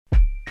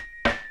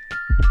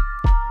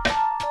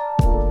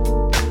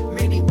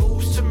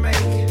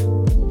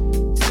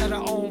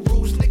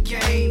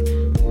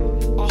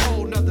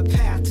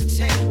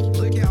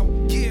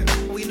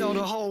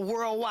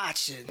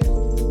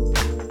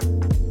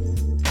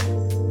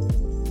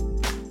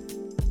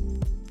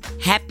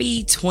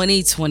Happy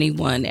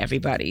 2021,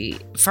 everybody.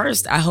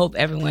 First, I hope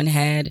everyone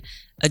had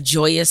a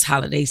joyous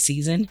holiday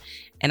season,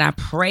 and I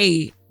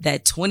pray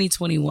that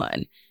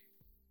 2021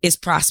 is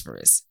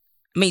prosperous.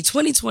 I mean,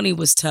 2020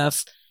 was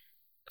tough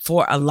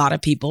for a lot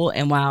of people,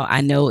 and while I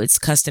know it's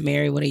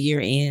customary when a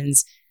year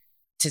ends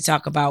to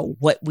talk about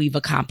what we've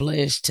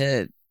accomplished,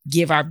 to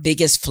give our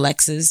biggest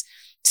flexes,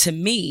 to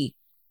me,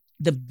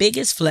 the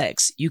biggest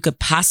flex you could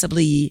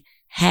possibly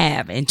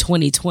have in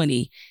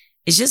 2020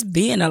 is just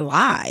being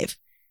alive.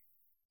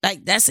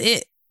 Like, that's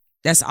it.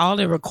 That's all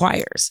it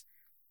requires.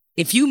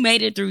 If you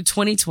made it through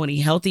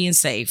 2020 healthy and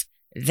safe,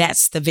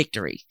 that's the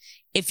victory.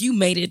 If you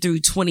made it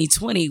through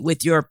 2020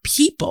 with your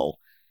people,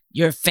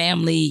 your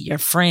family, your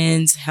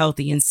friends,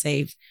 healthy and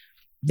safe,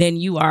 then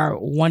you are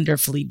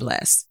wonderfully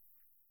blessed.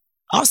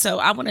 Also,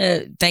 I want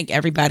to thank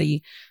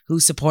everybody who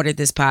supported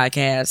this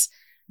podcast,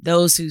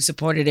 those who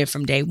supported it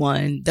from day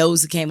one,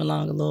 those who came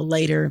along a little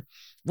later.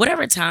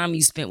 Whatever time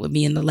you spent with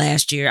me in the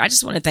last year, I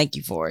just want to thank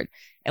you for it.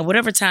 And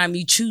whatever time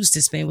you choose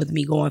to spend with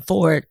me going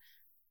forward,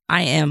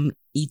 I am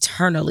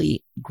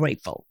eternally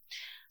grateful.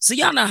 So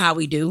y'all know how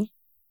we do.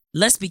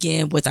 Let's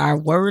begin with our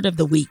word of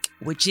the week,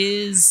 which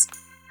is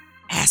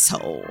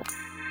asshole.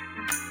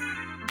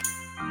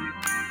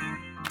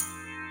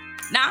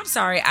 Now, I'm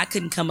sorry I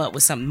couldn't come up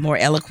with something more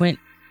eloquent,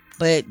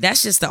 but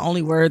that's just the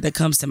only word that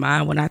comes to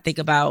mind when I think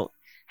about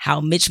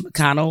how Mitch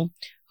McConnell,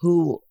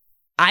 who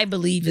I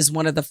believe is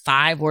one of the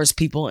 5 worst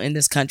people in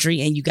this country,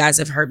 and you guys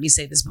have heard me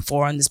say this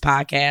before on this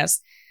podcast,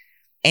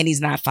 and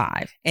he's not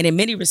 5. And in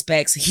many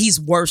respects, he's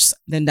worse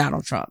than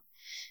Donald Trump.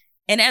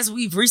 And as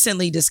we've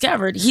recently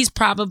discovered, he's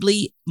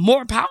probably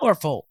more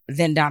powerful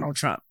than Donald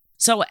Trump.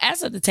 So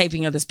as of the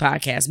taping of this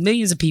podcast,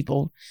 millions of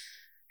people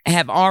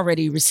have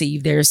already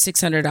received their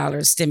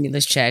 $600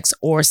 stimulus checks,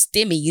 or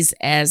stimmies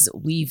as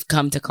we've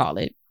come to call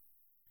it.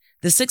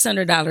 The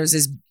 $600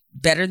 is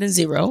better than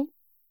zero,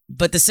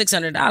 but the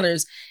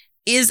 $600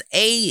 is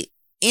a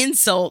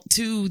insult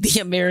to the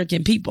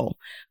American people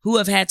who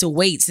have had to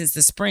wait since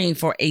the spring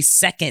for a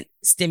second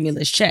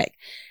stimulus check.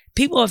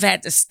 People have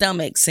had to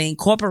stomach seeing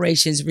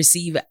corporations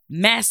receive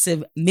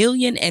massive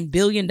million and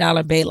billion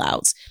dollar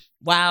bailouts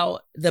while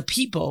the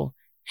people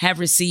have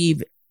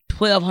received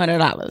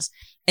 $1,200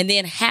 and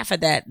then half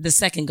of that the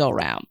second go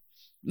round.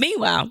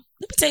 Meanwhile,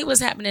 let me tell you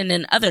what's happening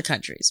in other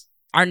countries.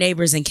 Our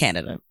neighbors in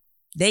Canada,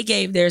 they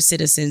gave their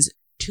citizens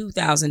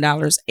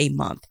 $2,000 a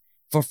month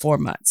for 4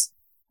 months.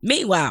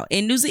 Meanwhile,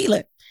 in New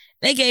Zealand,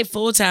 they gave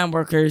full-time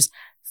workers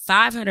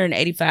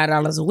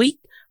 $585 a week,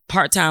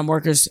 part-time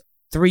workers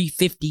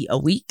 $350 a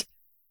week.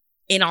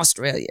 In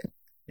Australia,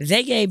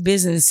 they gave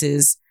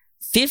businesses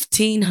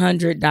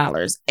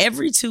 $1,500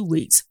 every 2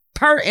 weeks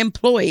per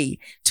employee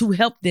to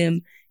help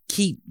them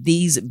keep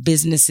these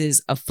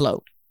businesses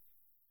afloat.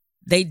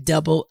 They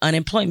doubled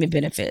unemployment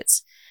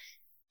benefits.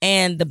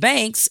 And the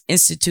banks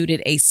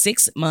instituted a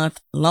 6-month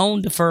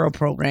loan deferral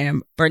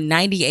program for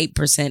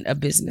 98%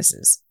 of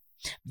businesses.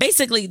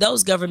 Basically,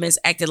 those governments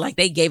acted like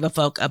they gave a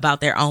fuck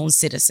about their own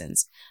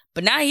citizens.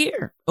 But not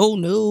here. Oh,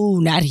 no,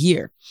 not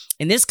here.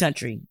 In this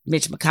country,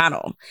 Mitch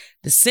McConnell,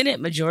 the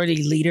Senate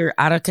Majority Leader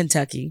out of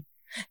Kentucky,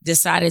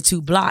 decided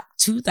to block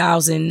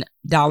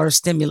 $2,000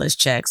 stimulus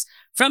checks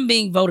from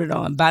being voted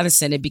on by the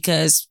Senate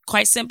because,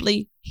 quite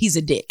simply, he's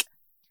a dick.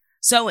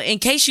 So in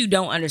case you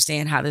don't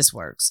understand how this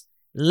works,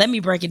 let me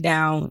break it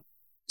down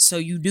so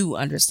you do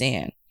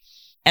understand.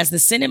 As the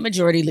Senate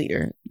Majority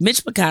Leader,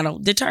 Mitch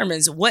McConnell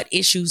determines what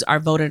issues are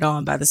voted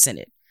on by the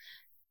Senate.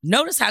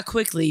 Notice how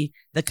quickly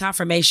the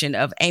confirmation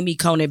of Amy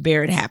Coney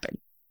Barrett happened.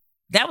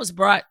 That was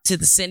brought to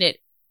the Senate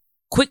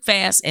quick,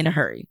 fast, in a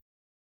hurry.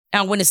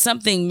 Now, when it's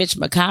something Mitch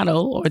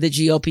McConnell or the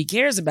GOP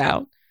cares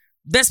about,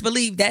 best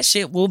believe that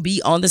shit will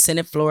be on the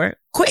Senate floor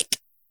quick.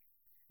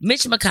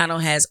 Mitch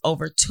McConnell has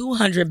over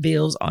 200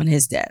 bills on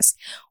his desk,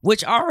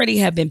 which already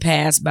have been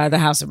passed by the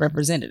House of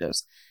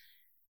Representatives.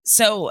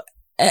 So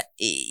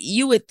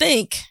you would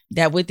think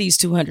that with these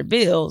 200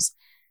 bills,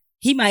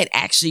 he might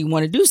actually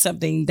want to do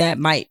something that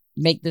might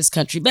make this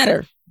country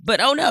better. But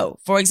oh no,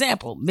 for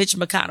example, Mitch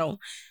McConnell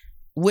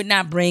would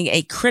not bring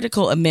a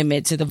critical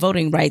amendment to the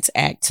Voting Rights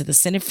Act to the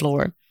Senate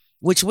floor,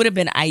 which would have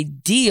been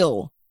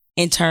ideal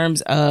in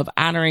terms of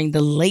honoring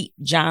the late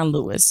John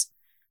Lewis.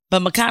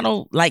 But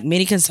McConnell, like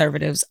many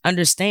conservatives,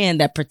 understand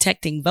that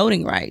protecting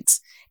voting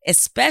rights,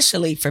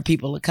 especially for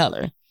people of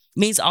color,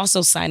 means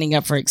also signing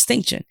up for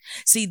extinction.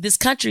 See, this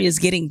country is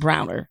getting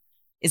browner.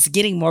 It's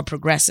getting more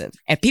progressive.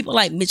 And people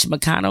like Mitch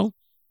McConnell,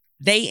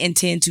 they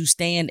intend to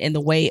stand in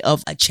the way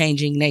of a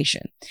changing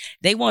nation.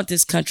 They want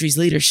this country's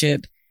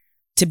leadership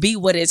to be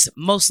what it's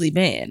mostly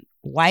been: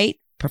 white,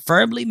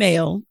 preferably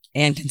male,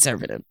 and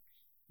conservative.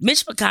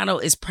 Mitch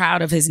McConnell is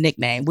proud of his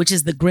nickname, which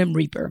is the Grim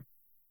Reaper.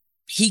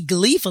 He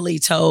gleefully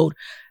told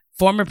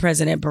former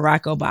President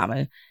Barack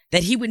Obama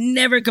that he would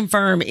never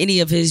confirm any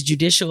of his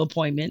judicial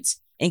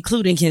appointments,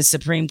 including his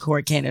Supreme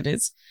Court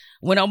candidates,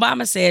 when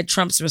Obama said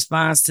Trump's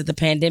response to the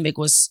pandemic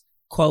was,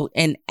 quote,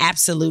 an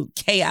absolute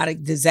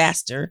chaotic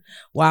disaster.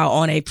 While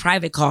on a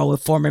private call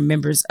with former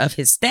members of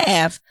his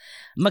staff,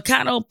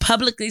 McConnell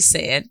publicly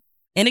said,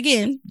 and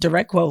again,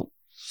 direct quote,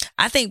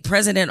 I think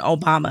President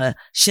Obama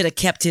should have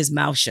kept his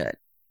mouth shut.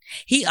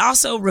 He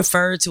also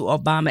referred to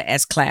Obama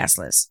as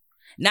classless.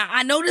 Now,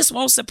 I know this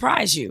won't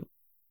surprise you,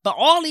 but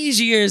all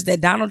these years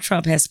that Donald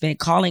Trump has spent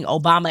calling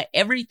Obama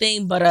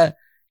everything but a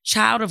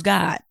child of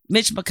God,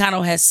 Mitch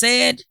McConnell has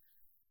said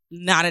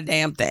not a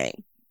damn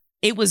thing.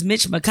 It was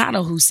Mitch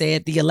McConnell who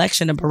said the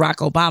election of Barack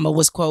Obama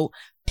was, quote,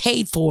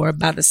 paid for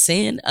by the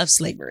sin of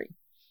slavery.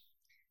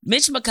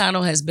 Mitch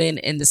McConnell has been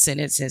in the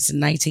Senate since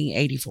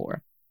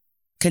 1984.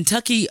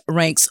 Kentucky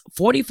ranks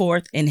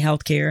 44th in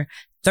healthcare,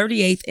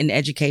 38th in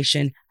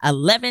education,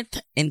 11th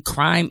in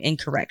crime and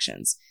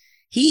corrections.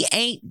 He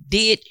ain't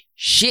did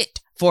shit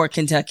for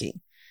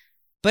Kentucky,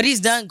 but he's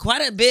done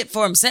quite a bit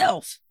for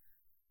himself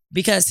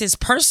because his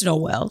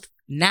personal wealth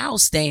now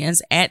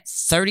stands at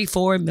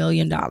 $34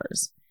 million,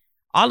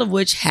 all of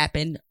which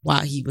happened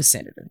while he was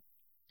senator.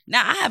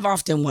 Now, I have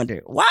often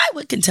wondered, why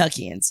would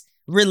Kentuckians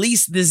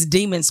release this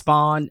demon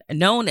spawn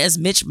known as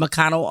Mitch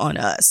McConnell on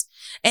us?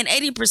 And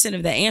 80%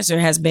 of the answer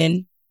has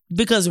been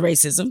because of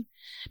racism,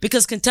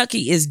 because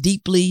Kentucky is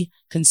deeply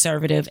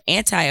conservative,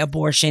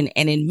 anti-abortion,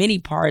 and in many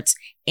parts,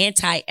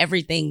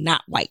 anti-everything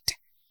not white.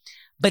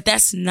 But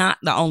that's not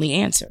the only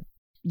answer.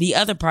 The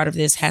other part of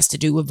this has to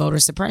do with voter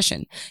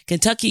suppression.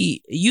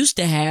 Kentucky used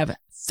to have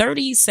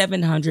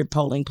 3,700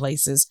 polling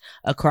places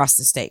across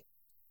the state.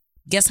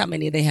 Guess how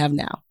many they have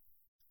now?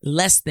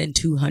 Less than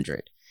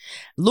 200.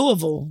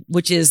 Louisville,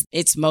 which is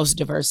its most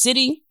diverse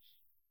city,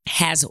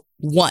 has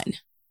one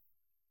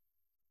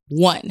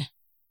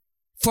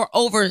for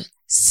over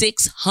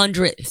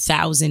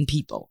 600,000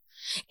 people.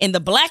 In the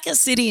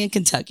blackest city in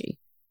Kentucky,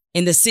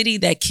 in the city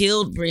that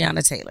killed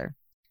Breonna Taylor,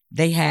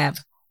 they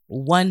have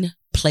one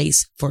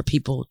place for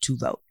people to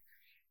vote.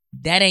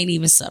 That ain't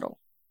even subtle.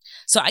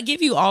 So I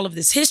give you all of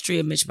this history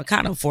of Mitch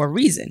McConnell for a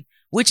reason,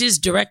 which is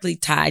directly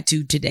tied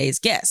to today's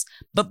guest.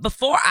 But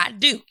before I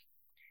do,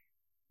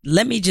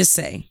 let me just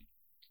say,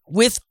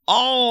 with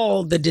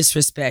all the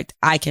disrespect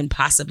I can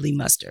possibly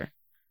muster,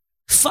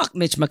 fuck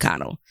Mitch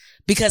McConnell,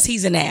 because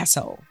he's an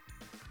asshole.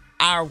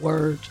 Our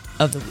word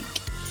of the week.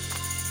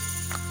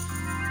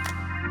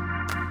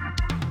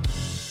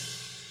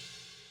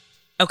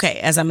 Okay,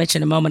 as I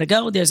mentioned a moment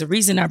ago, there's a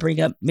reason I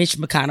bring up Mitch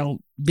McConnell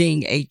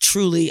being a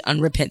truly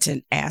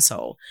unrepentant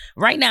asshole.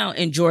 Right now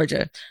in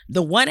Georgia,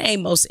 the 1A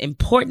most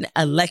important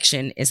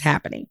election is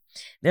happening.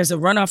 There's a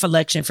runoff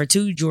election for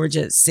 2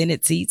 Georgia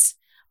Senate seats.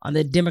 On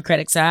the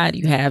Democratic side,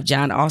 you have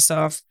John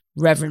Ossoff,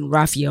 Reverend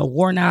Raphael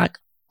Warnock.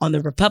 On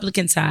the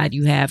Republican side,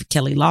 you have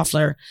Kelly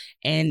Loeffler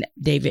and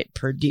David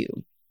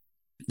Perdue.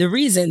 The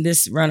reason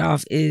this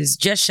runoff is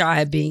just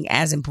shy of being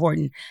as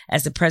important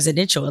as the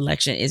presidential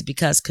election is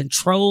because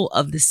control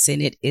of the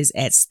Senate is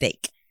at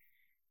stake.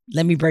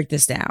 Let me break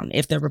this down.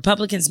 If the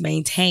Republicans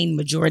maintain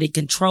majority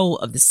control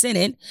of the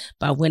Senate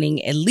by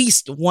winning at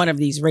least one of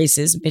these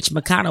races, Mitch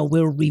McConnell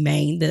will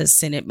remain the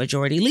Senate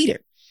majority leader.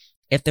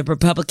 If the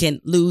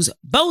Republican lose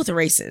both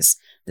races,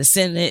 the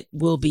Senate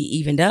will be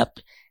evened up.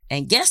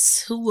 And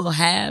guess who will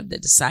have the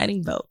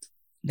deciding vote?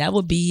 That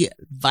would be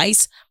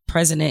Vice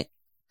President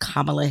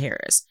Kamala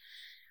Harris.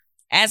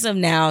 As of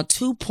now,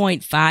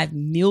 2.5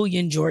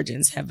 million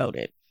Georgians have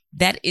voted.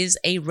 That is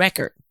a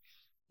record.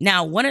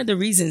 Now, one of the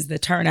reasons the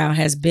turnout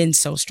has been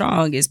so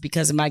strong is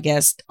because of my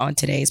guest on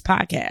today's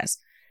podcast.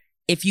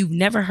 If you've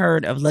never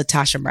heard of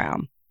LaTosha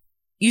Brown,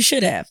 you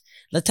should have.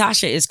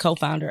 LaTosha is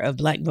co-founder of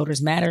Black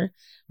Voters Matter,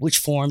 which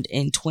formed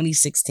in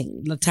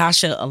 2016.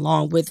 LaTosha,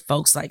 along with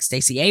folks like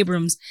Stacey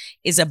Abrams,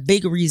 is a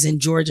big reason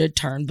Georgia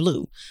turned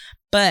blue.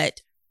 But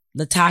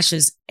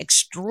LaTosha's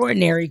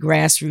extraordinary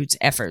grassroots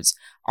efforts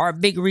are a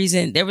big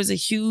reason there was a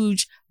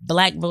huge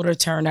Black voter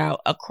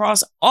turnout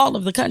across all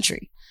of the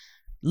country.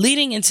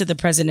 Leading into the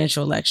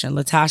presidential election,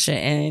 LaTosha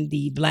and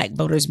the Black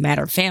Voters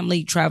Matter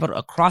family traveled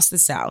across the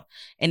South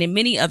and in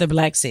many other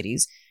Black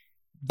cities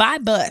by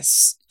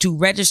bus to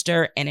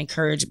register and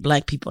encourage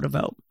Black people to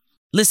vote.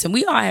 Listen,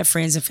 we all have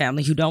friends and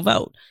family who don't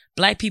vote.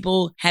 Black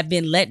people have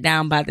been let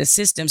down by the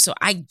system, so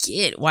I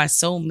get why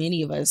so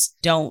many of us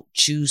don't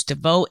choose to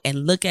vote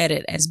and look at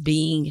it as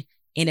being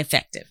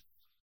ineffective.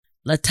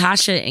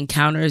 LaTosha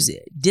encounters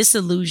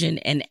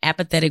disillusioned and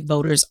apathetic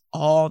voters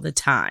all the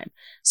time.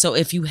 So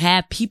if you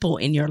have people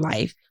in your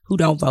life who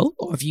don't vote,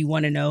 or if you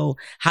want to know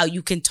how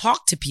you can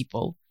talk to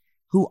people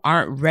who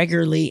aren't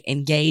regularly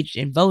engaged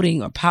in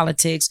voting or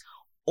politics,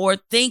 or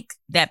think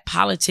that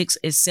politics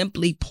is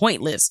simply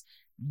pointless,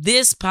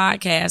 this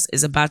podcast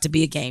is about to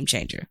be a game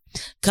changer.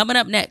 Coming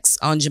up next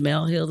on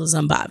Jamel Hill is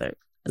Unbothered,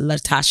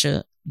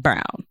 LaTosha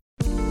Brown.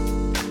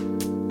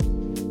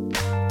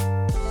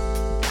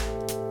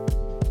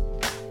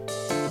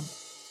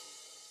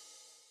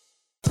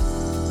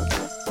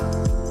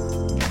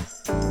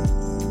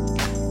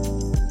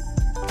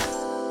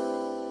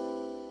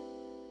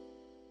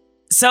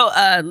 So,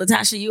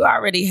 LaTosha, you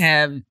already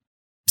have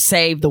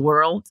saved the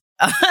world.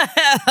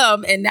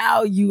 And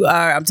now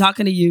I'm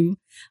talking to you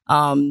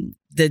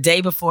the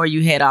day before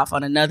you head off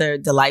on another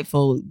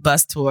delightful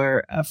bus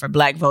tour for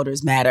Black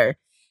Voters Matter.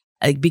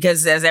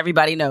 Because as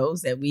everybody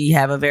knows that we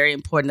have a very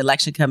important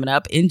election coming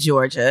up in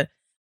Georgia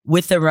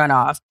with the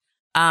runoff.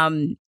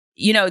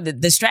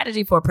 the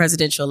strategy for a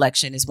presidential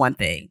election is one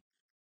thing.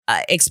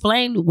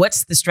 Explain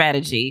what's the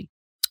strategy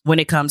when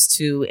it comes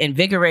to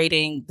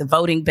invigorating the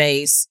voting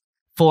base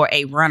for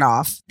a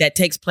runoff that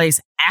takes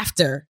place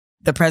after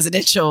the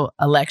presidential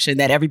election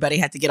that everybody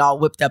had to get all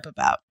whipped up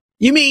about.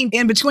 You mean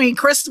in between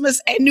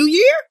Christmas and New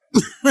Year?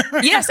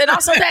 Yes, and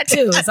also that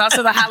too. It's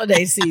also the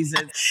holiday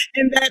season.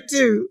 And that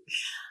too.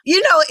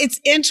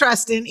 It's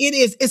interesting. It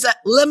is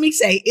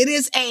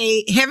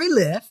a heavy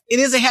lift. It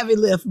is a heavy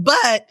lift.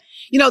 But,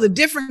 the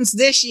difference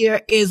this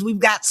year is we've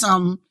got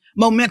some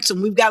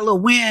momentum. We've got a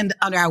little wind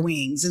under our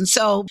wings. And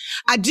so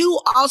I do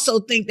also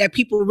think that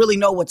people really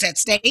know what's at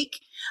stake.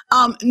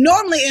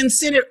 Normally in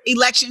Senate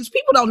elections,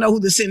 people don't know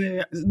who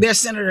their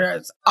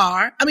senators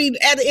are. I mean,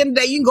 at the end of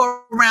the day, you can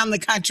go around the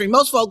country.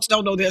 Most folks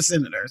don't know their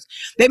senators.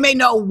 They may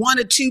know one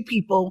or two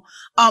people,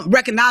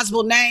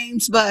 recognizable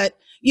names, but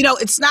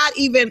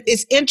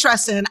it's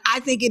interesting. I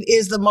think it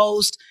is the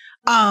most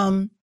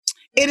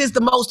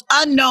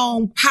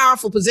unknown,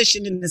 powerful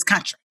position in this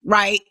country,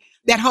 right?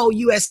 That whole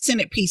U.S.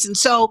 Senate piece. And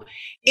so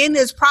in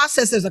this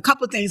process, there's a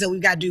couple of things that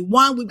we've got to do.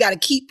 One, we've got to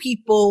keep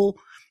people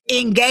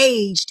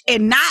engaged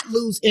and not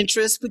lose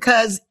interest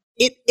because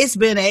it's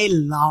been a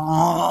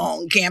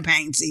long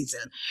campaign season,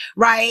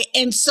 right?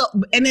 And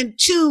then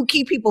two,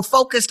 keep people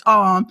focused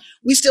on,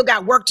 we still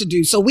got work to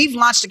do. So we've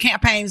launched a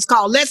campaign. It's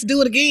called Let's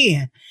Do It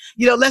Again.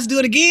 Let's do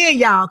it again,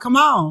 y'all. Come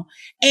on.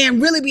 And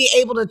really be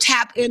able to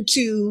tap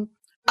into,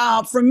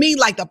 for me,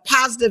 like the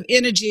positive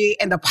energy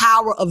and the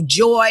power of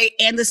joy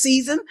and the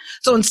season.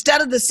 So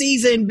instead of the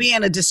season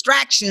being a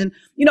distraction,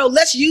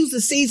 let's use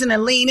the season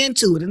and lean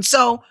into it. And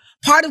so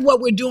part of what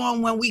we're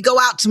doing when we go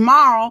out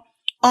tomorrow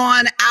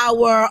on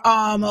our,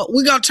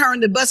 we're going to turn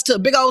the bus to a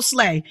big old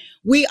sleigh.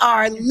 We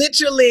are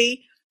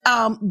literally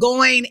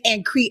going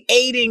and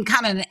creating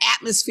kind of an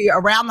atmosphere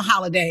around the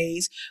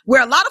holidays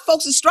where a lot of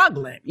folks are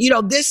struggling.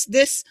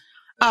 This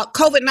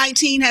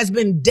COVID-19 has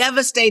been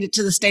devastated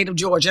to the state of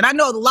Georgia. And I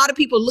know a lot of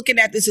people are looking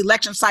at this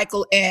election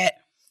cycle at,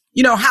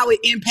 how it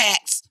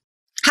impacts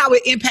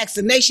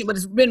the nation, but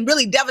it's been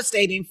really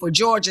devastating for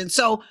Georgia. And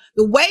so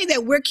the way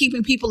that we're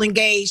keeping people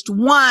engaged,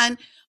 one,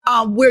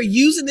 we're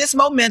using this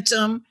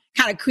momentum,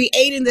 kind of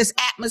creating this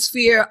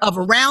atmosphere of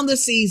around the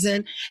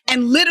season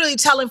and literally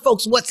telling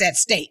folks what's at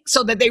stake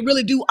so that they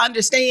really do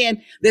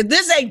understand that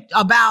this ain't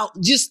about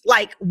just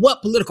like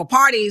what political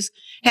parties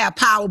have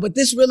power, but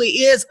this really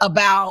is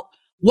about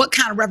what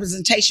kind of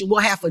representation we'll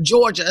have for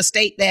Georgia, a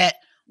state that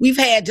we've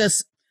had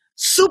just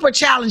super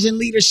challenging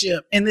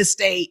leadership in this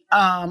state,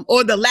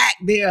 or the lack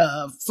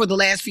thereof for the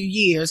last few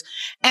years.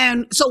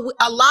 And so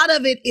a lot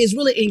of it is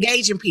really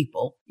engaging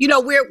people.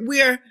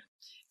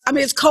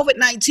 It's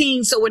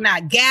COVID-19, so we're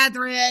not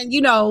gathering, you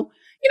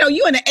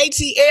in the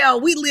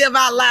ATL, we live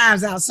our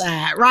lives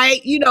outside,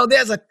 right?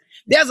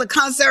 There's a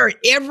concert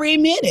every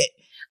minute.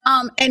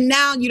 And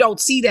now you don't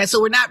see that.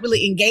 So we're not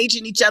really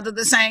engaging each other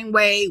the same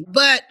way,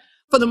 but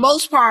for the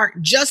most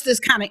part, just this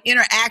kind of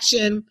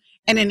interaction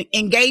and an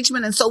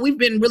engagement. And so we've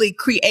been really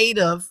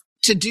creative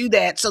to do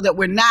that so that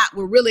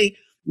we're really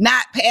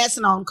not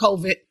passing on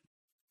COVID,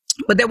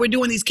 but that we're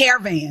doing these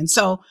caravans.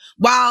 So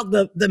while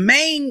the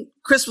main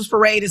Christmas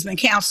parade has been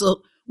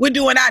canceled, we're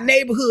doing our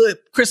neighborhood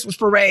Christmas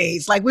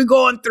parades. Like we're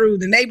going through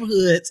the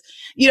neighborhoods,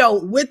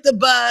 with the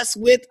bus,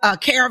 with a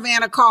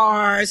caravan of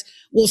cars.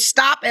 We'll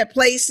stop at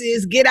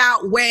places, get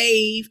out,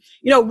 wave,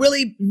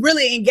 really,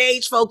 really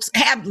engage folks,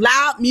 have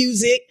loud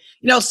music,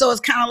 so it's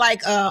kind of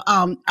like,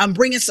 I'm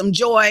bringing some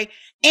joy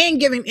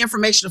and giving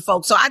information to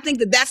folks. So I think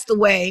that's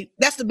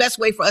the best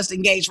way for us to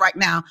engage right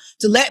now,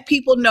 to let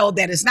people know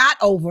that it's not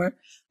over,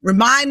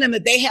 remind them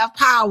that they have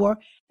power,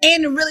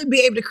 and to really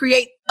be able to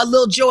create a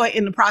little joy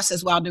in the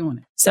process while doing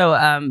it. So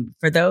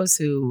for those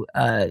who,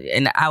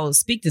 and I will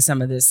speak to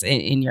some of this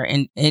in your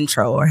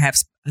intro, or have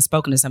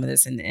spoken to some of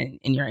this in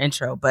your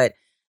intro, but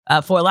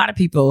for a lot of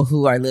people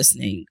who are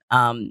listening,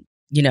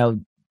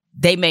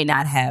 they may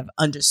not have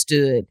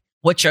understood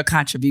what your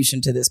contribution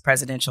to this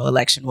presidential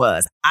election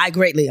was. I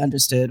greatly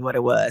understood what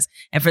it was.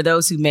 And for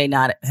those who may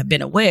not have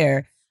been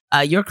aware,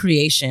 your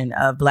creation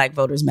of Black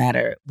Voters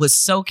Matter was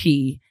so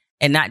key,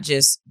 and not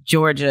just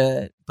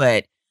Georgia,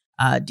 but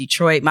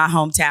Detroit, my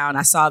hometown.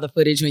 I saw the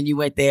footage when you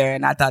went there,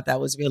 and I thought that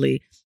was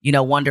really,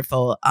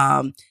 wonderful.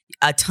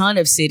 A ton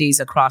of cities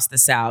across the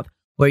South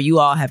where you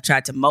all have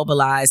tried to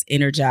mobilize,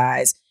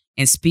 energize,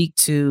 and speak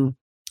to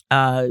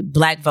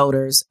Black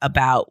voters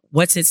about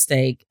what's at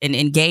stake and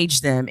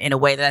engage them in a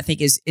way that I think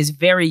is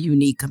very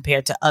unique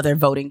compared to other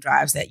voting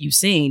drives that you've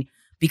seen.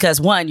 Because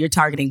one, you're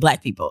targeting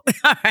Black people,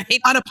 all right?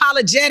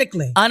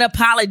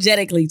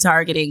 Unapologetically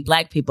targeting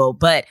Black people.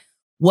 But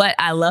what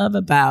I love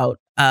about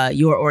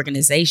your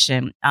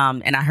organization,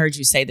 and I heard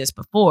you say this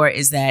before,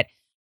 is that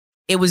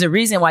it was a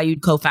reason why you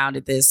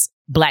co-founded this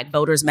Black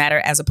Voters Matter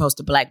as opposed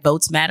to Black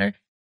Votes Matter.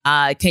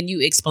 Can you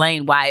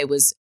explain why it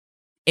was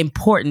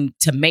important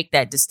to make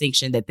that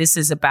distinction, that this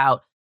is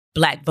about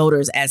Black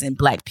voters as in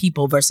Black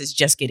people versus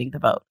just getting the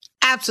vote?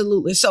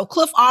 Absolutely. So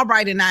Cliff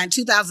Albright and I in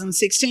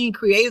 2016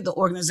 created the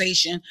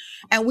organization,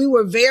 and we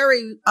were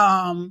very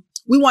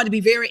we wanted to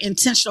be very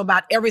intentional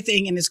about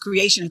everything in this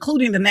creation,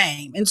 including the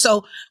name. And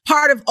so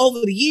part of over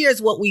the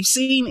years, what we've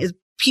seen is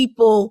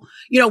people,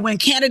 when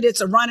candidates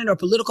are running or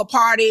political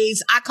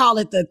parties, I call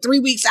it the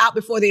 3 weeks out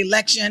before the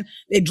election,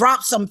 they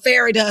drop some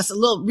fairy dust, a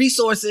little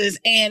resources,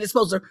 and it's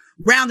supposed to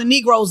round the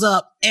Negroes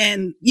up.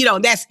 And,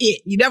 that's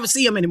it. You never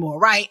see them anymore.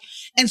 Right.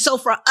 And so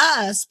for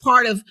us,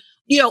 part of,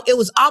 it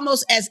was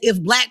almost as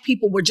if Black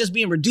people were just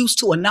being reduced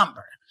to a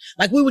number.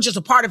 Like we were just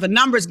a part of a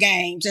numbers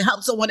game to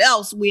help someone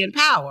else win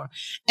power.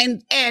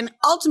 And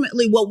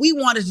ultimately what we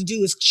wanted to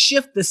do is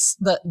shift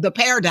the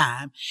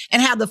paradigm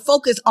and have the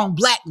focus on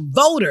Black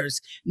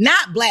voters,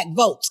 not Black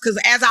votes. Because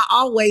as I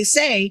always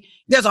say,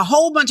 there's a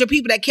whole bunch of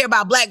people that care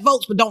about Black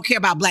votes, but don't care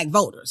about Black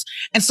voters.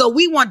 And so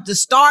we wanted to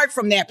start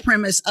from that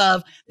premise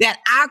of that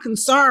our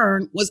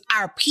concern was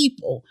our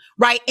people,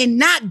 right? And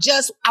not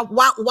just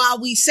while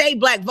we say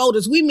Black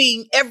voters, we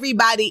mean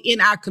everybody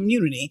in our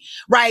community,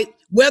 right?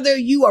 Whether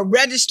you are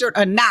registered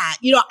or not.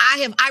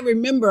 I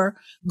remember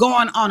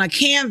going on a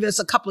canvas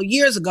a couple of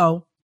years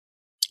ago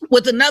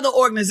with another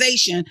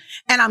organization,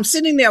 and I'm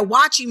sitting there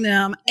watching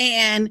them,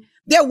 and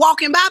they're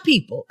walking by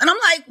people. And I'm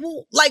like,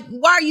 well,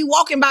 why are you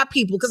walking by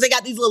people? Because they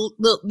got these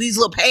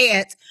little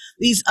pads,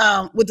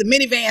 with the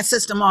minivan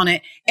system on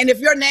it. And if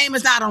your name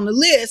is not on the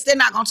list, they're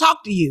not going to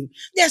talk to you.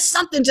 There's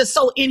something just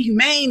so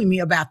inhumane to me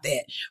about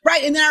that.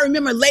 Right. And then I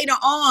remember later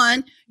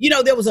on,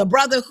 there was a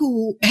brother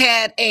who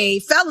had a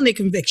felony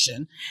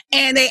conviction,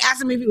 and they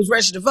asked him if he was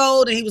registered to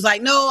vote. And he was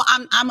like, no,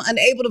 I'm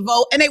unable to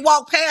vote. And they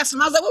walked past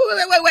him. I was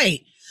like,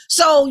 wait.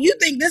 So you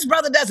think this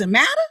brother doesn't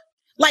matter?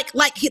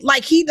 Like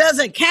he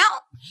doesn't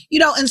count?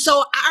 And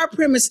so our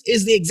premise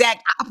is the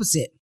exact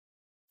opposite.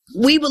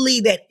 We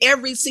believe that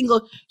every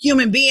single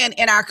human being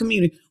in our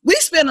community, we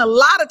spend a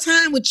lot of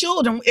time with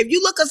children. If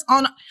you look us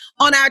on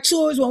our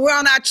tours, when we're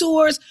on our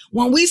tours,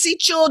 when we see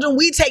children,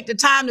 we take the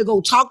time to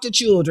go talk to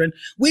children.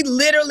 We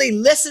literally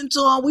listen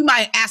to them. We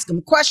might ask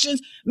them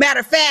questions. Matter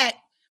of fact,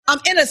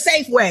 in a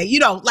safe way,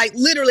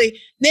 literally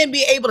then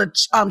be able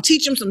to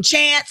teach them some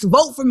chants,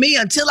 vote for me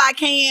until I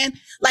can,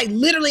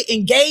 literally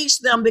engage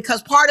them,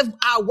 because part of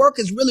our work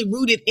is really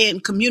rooted in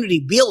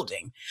community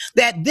building,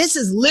 that this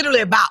is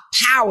literally about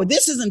power.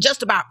 This isn't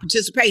just about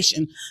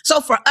participation. So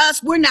for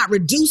us, we're not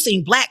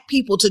reducing Black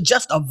people to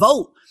just a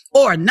vote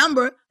or a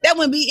number. That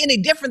wouldn't be any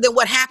different than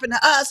what happened to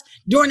us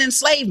during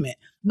enslavement.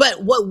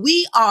 But what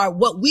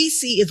we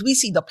see is we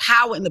see the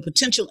power and the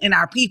potential in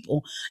our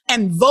people.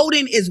 And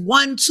voting is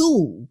one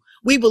tool,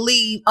 we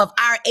believe, of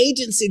our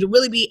agency to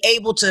really be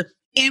able to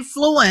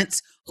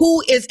influence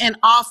who is in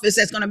office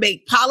that's going to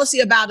make policy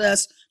about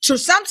us, to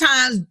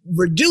sometimes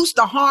reduce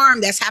the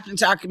harm that's happening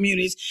to our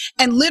communities,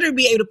 and literally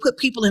be able to put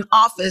people in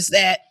office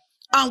that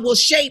will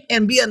shape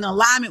and be in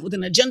alignment with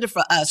an agenda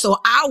for us. So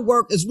our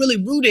work is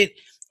really rooted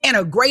in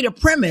a greater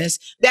premise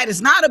that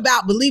is not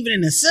about believing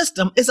in the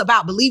system. It's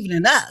about believing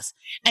in us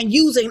and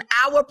using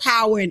our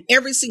power in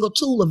every single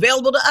tool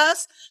available to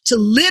us to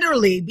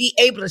literally be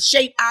able to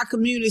shape our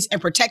communities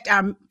and protect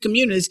our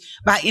communities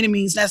by any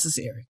means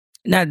necessary.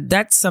 Now,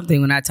 that's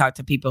something when I talk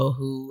to people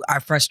who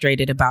are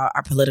frustrated about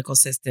our political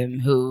system,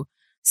 who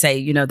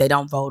say, they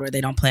don't vote or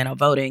they don't plan on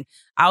voting.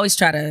 I always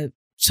try to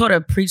sort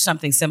of preach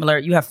something similar.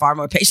 You have far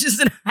more patience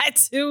than I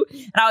do.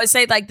 And I always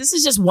say, this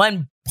is just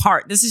one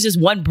part. This is just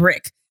one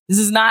brick. This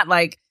is not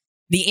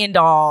the end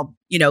all,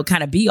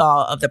 kind of be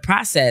all of the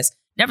process.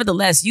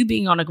 Nevertheless, you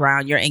being on the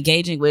ground, you're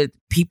engaging with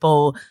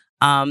people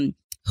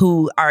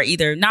who are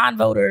either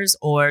non-voters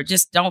or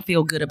just don't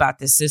feel good about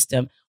this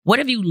system. What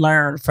have you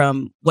learned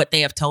from what they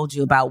have told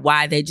you about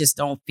why they just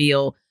don't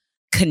feel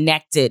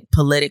connected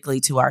politically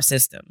to our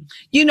system?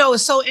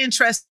 It's so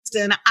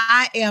interesting.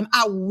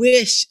 I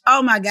wish,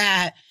 oh my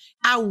God,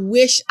 I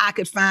wish I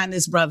could find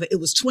this brother. It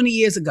was 20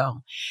 years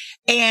ago.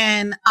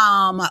 And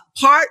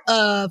part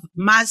of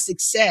my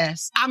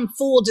success, I'm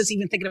full just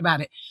even thinking about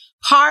it.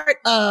 Part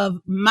of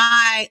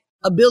my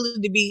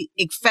ability to be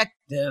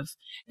effective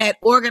at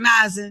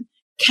organizing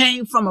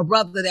came from a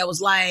brother that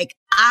was like,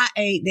 I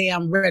ain't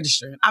damn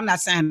registered. I'm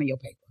not signing your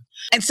paper.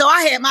 And so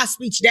I had my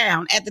speech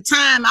down. At the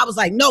time, I was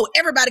like, no,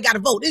 everybody got to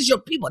vote. This is your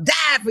people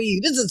died for you.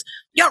 This is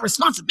your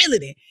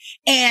responsibility.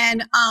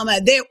 And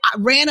I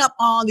ran up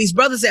on these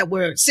brothers that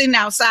were sitting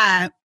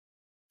outside.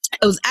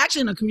 It was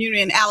actually in a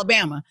community in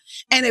Alabama.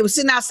 And they were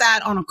sitting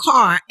outside on a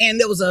car. And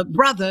there was a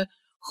brother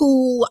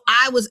who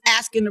I was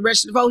asking to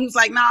register to vote. He was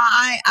like,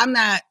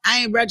 I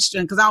ain't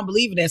registering because I don't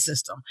believe in that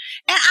system.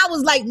 And I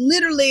was like,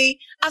 I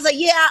was like,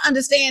 yeah, I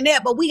understand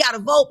that, but we got to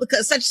vote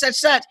because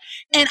such.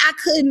 And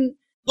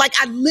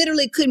I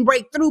literally couldn't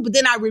break through. But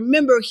then I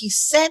remember he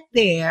sat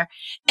there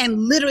and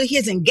literally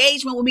his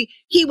engagement with me,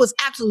 he was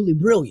absolutely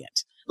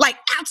brilliant,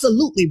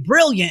 absolutely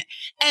brilliant.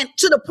 And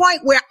to the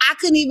point where I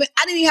didn't even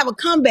have a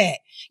comeback,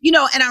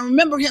 and I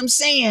remember him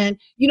saying,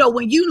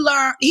 when you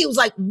learn, he was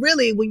like,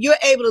 really, when you're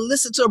able to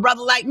listen to a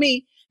brother like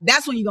me,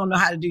 that's when you're going to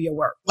know how to do your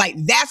work. Like,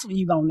 that's when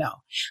you're going to know.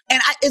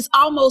 And it's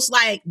almost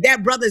like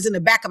that brother's in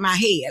the back of my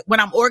head. When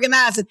I'm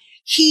organizing,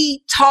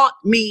 he taught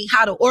me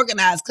how to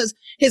organize, because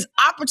his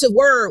operative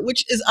word,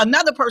 which is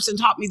another person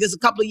taught me this a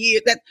couple of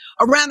years, that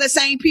around the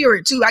same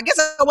period too. I guess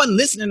I wasn't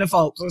listening to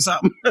folks or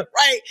something,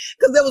 right?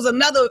 Because there was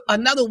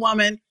another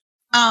woman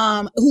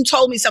who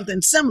told me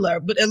something similar,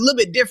 but a little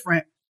bit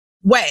different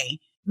way.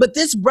 But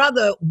this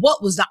brother,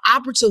 what was the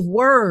operative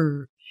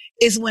word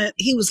is when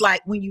he was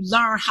like, when you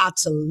learn how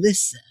to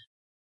listen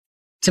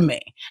to me.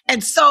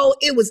 And so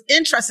it was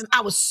interesting.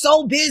 I was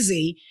so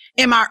busy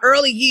in my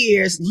early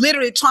years,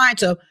 literally trying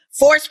to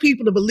force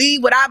people to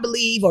believe what I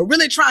believe, or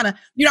really trying to,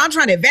 I'm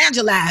trying to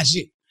evangelize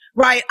you,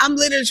 right? I'm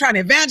literally trying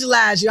to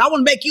evangelize you. I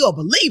want to make you a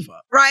believer,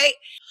 right?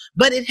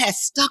 But it has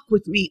stuck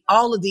with me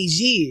all of these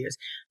years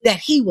that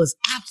he was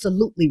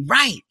absolutely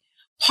right.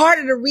 Part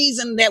of the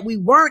reason that we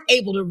weren't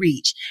able to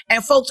reach,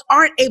 and folks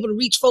aren't able to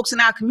reach folks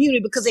in our community,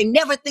 because they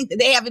never think that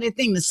they have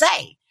anything to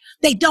say.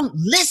 They don't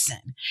listen.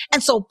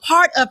 And so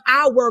part of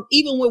our work,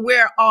 even when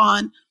we're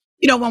on,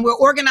 when we're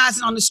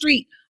organizing on the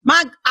street,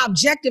 my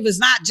objective is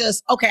not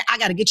just, okay, I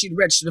got to get you to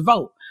register to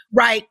vote,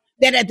 right?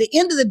 That at the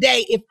end of the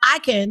day, if I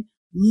can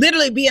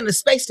literally be in the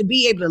space to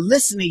be able to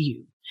listen to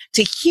you,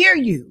 to hear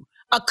you,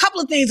 a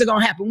couple of things are going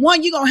to happen.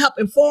 One, you're going to help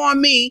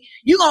inform me.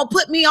 You're going to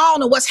put me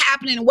on to what's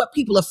happening and what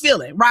people are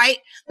feeling, right?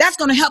 That's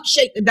going to help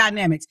shape the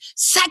dynamics.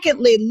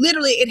 Secondly,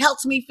 literally, it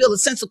helps me feel a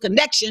sense of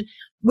connection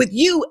with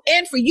you,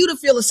 and for you to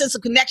feel a sense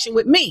of connection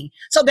with me,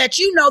 so that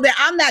you know that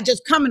I'm not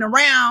just coming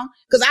around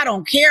because I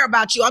don't care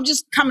about you. I'm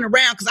just coming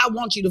around because I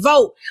want you to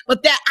vote,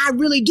 but that I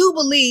really do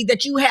believe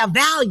that you have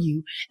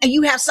value, and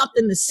you have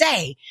something to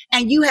say,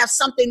 and you have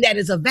something that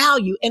is of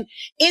value. And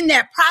in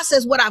that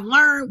process, what I've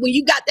learned, when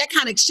you got that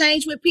kind of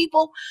exchange with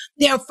people,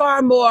 they're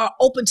far more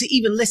open to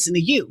even listen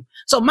to you.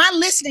 So my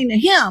listening to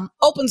him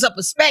opens up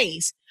a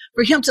space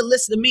for him to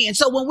listen to me. And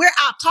so when we're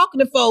out talking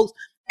to folks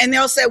and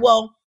they'll say,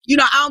 well,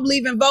 I don't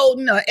believe in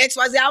voting or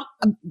XYZ.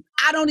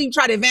 I don't even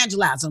try to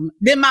evangelize them.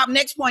 Then my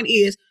next point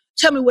is,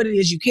 tell me what it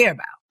is you care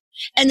about.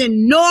 And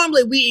then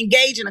normally we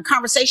engage in a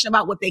conversation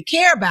about what they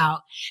care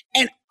about,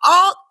 and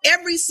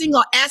every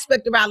single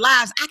aspect of our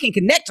lives, I can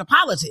connect to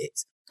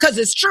politics because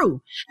it's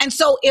true. And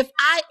so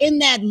in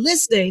that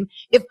listening,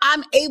 if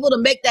I'm able to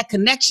make that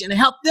connection and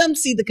help them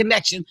see the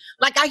connection,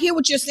 like I hear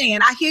what you're saying.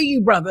 I hear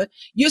you, brother.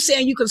 You're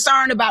saying you're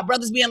concerned about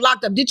brothers being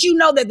locked up. Did you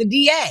know that the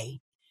DA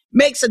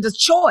makes the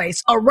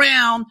choice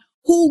around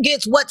who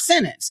gets what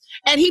sentence?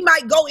 And he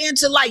might go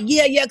into like,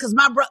 because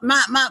my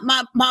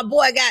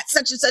boy got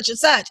such and such and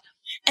such.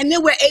 And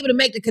then we're able to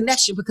make the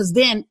connection, because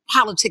then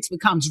politics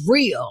becomes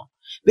real,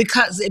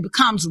 because it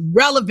becomes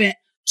relevant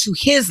to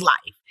his life.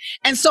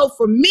 And so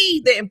for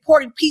me, the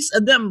important piece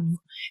of them,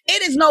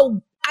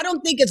 I don't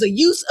think it's a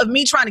use of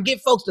me trying to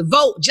get folks to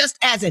vote just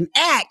as an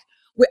act,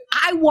 where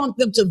I want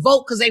them to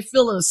vote because they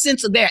feel a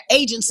sense of their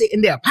agency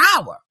and their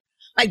power.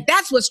 Like,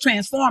 that's what's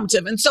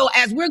transformative. And so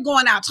as we're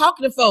going out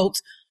talking to folks,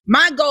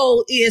 my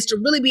goal is to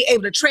really be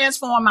able to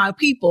transform our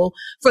people,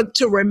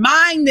 to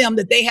remind them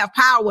that they have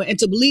power and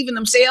to believe in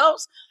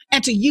themselves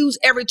and to use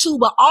every tool.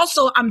 But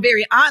also, I'm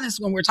very honest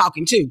when we're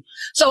talking too.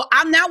 So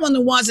I'm not one of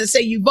the ones that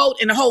say you vote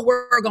and the whole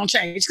world going to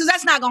change, because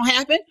that's not going to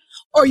happen.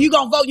 Or you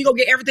going to vote, you going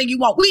to get everything you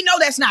want. We know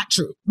that's not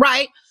true,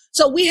 right?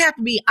 So we have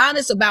to be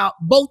honest about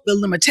both the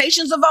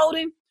limitations of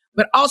voting,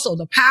 but also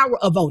the power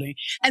of voting.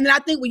 And then I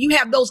think when you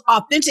have those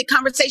authentic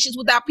conversations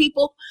with our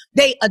people,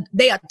 they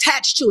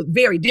attach to it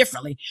very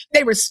differently.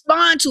 They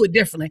respond to it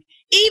differently.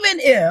 Even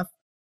if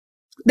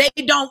they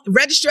don't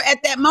register at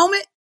that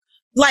moment,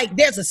 like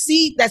there's a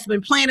seed that's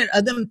been planted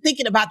of them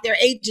thinking about their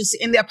agency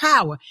and their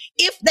power.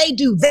 If they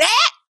do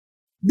that,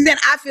 then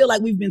I feel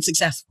like we've been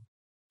successful.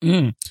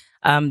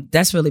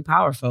 That's really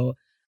powerful.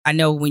 I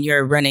know when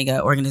you're running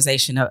an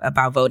organization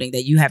about voting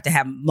that you have to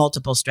have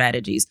multiple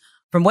strategies.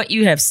 From what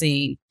you have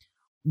seen,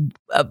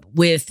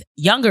 with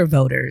younger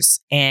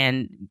voters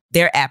and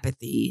their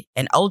apathy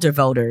and older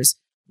voters,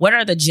 what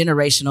are the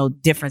generational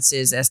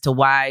differences as to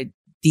why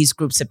these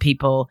groups of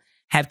people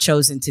have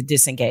chosen to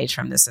disengage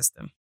from the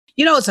system?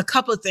 It's a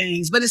couple of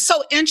things, but it's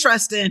so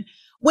interesting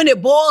when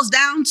it boils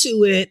down to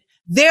it.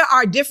 There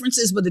are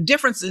differences, but the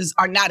differences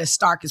are not as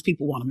stark as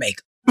people want to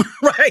make them,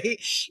 right?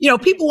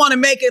 People want to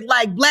make it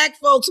like Black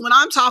folks. When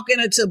I'm talking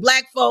to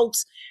Black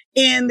folks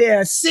in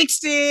their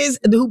 60s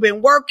who've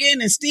been working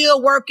and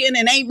still working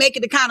and ain't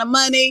making the kind of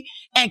money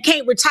and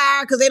can't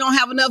retire because they don't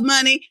have enough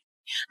money.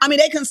 I mean,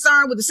 they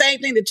concerned with the same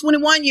thing the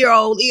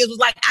 21-year-old was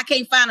like, I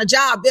can't find a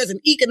job. There's an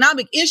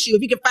economic issue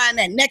if you can find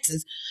that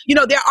nexus.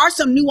 There are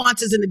some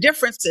nuances in the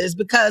differences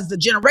because the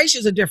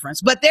generations are different,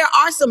 but there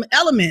are some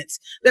elements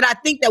that I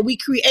think that we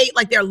create,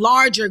 like they're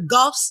larger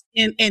gulfs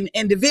in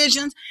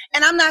divisions.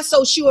 And I'm not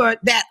so sure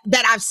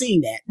that I've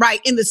seen that, right,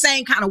 in the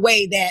same kind of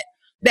way that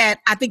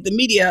I think the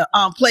media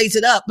plays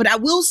it up. But I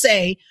will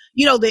say,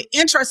 the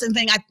interesting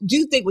thing I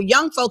do think with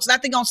young folks, and I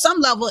think on some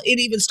level it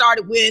even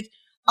started with,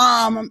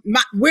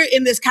 we're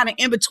in this kind of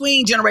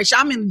in-between generation.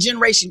 I'm in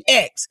Generation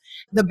X.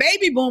 The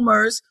baby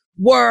boomers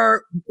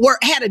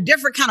had a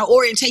different kind of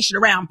orientation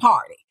around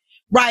party,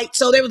 right?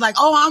 So they was like,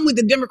 oh, I'm with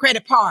the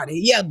Democratic Party.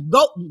 Yeah,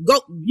 go,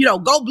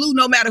 go blue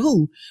no matter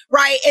who,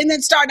 right? And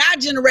then start our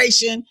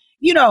generation,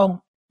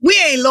 we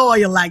ain't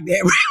loyal like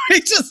that, right?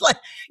 It's just like,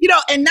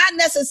 and not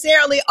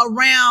necessarily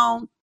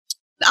around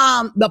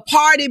the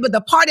party, but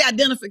the party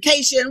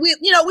identification. We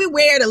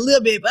wear it a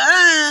little bit,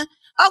 but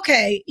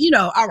okay,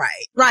 all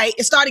right, right.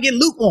 It started getting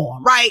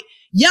lukewarm, right?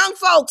 Young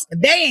folks,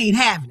 they ain't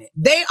having it.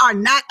 They are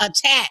not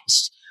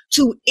attached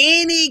to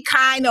any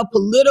kind of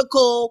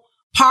political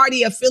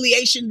party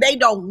affiliation. They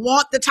don't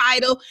want the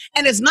title.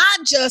 And it's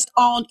not just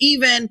on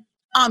even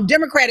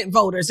Democratic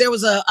voters. There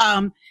was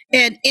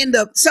and in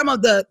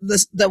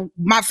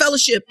my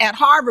fellowship at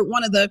Harvard,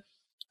 one of the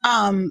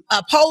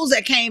polls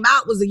that came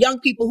out was the young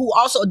people who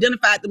also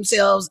identified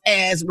themselves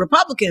as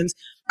Republicans,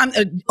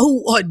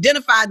 who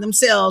identified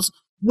themselves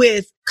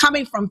with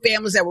coming from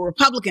families that were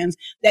Republicans,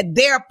 that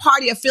their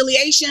party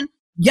affiliation,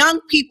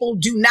 young people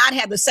do not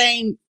have the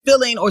same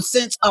feeling or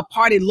sense of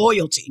party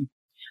loyalty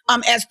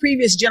as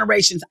previous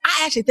generations.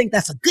 I actually think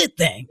that's a good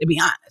thing, to be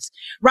honest,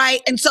 right?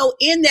 And so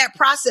in that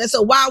process,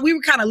 so while we were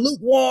kind of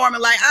lukewarm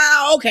and like,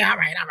 oh, okay, all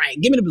right,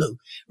 give me the blue,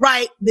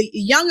 right? The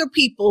younger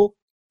people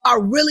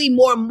are really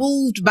more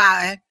moved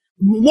by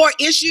more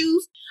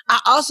issues.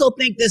 I also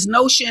think this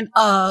notion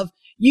of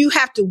you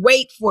have to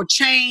wait for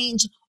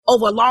change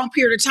over a long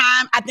period of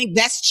time, I think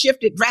that's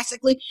shifted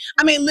drastically.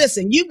 I mean,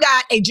 listen, you've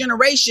got a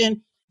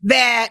generation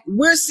that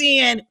we're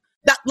seeing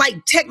that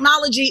like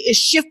technology is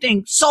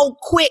shifting so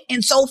quick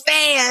and so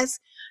fast.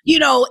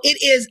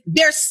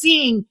 They're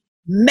seeing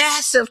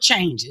massive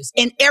changes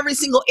in every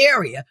single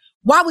area.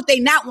 Why would they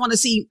not want to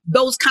see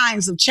those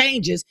kinds of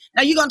changes?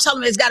 Now you're going to tell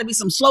them there's got to be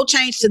some slow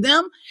change to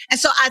them. And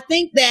so I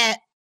think that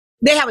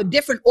they have a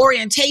different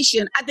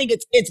orientation. I think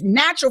it's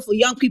natural for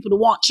young people to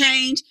want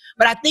change,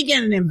 but I think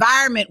in an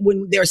environment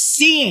when they're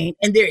seeing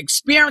and they're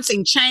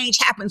experiencing change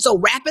happen so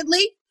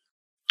rapidly,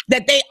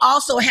 that they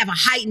also have a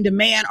heightened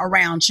demand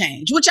around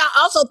change, which I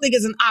also think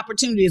is an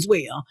opportunity as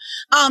well.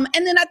 And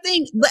then I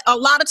think that a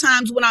lot of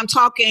times when I'm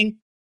talking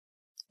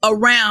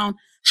around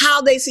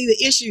how they see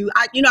the issue,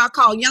 I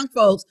call young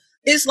folks,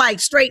 it's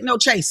like straight no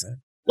chaser.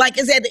 Like,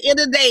 it's at the end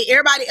of the day,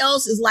 everybody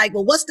else is like,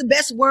 well, what's the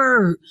best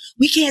word?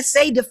 We can't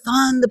say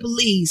defund the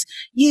police.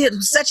 Yeah,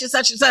 such and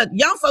such and such.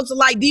 Young folks are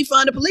like,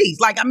 defund the police.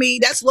 Like, I mean,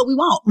 that's what we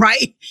want,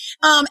 right?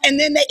 And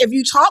then if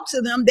you talk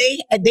to them,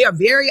 they are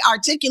very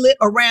articulate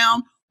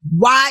around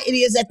why it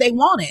is that they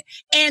want it.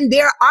 And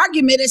their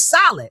argument is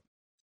solid.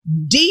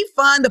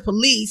 Defund the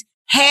police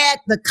had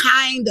the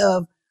kind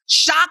of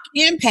shock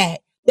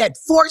impact that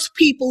forced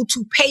people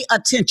to pay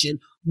attention.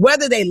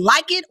 Whether they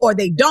like it or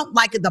they don't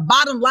like it, the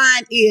bottom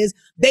line is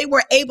they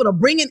were able to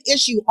bring an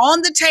issue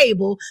on the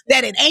table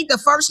that it ain't the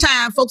first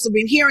time folks have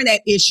been hearing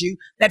that issue,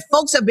 that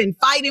folks have been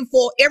fighting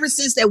for ever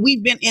since that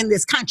we've been in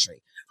this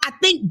country. I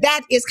think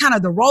that is kind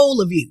of the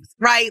role of youth,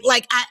 right?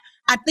 Like,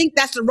 I think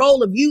that's the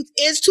role of youth,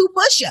 is to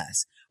push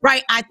us,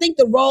 right? I think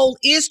the role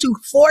is to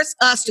force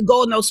us to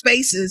go in those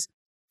spaces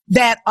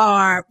that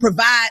are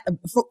provide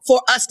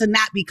for us to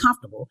not be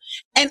comfortable.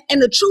 And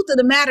the truth of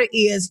the matter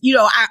is,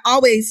 I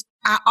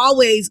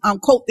always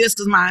quote this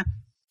because one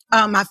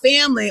of my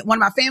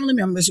family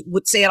members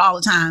would say it all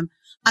the time: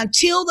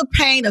 until the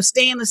pain of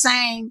staying the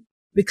same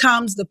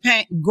becomes the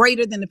pain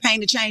greater than the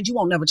pain to change, you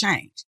won't never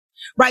change.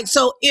 Right.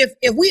 So if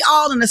we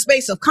all in a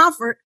space of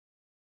comfort,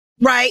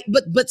 right,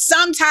 but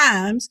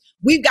sometimes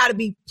we've got to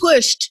be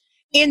pushed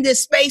in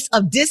this space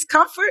of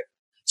discomfort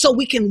so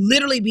we can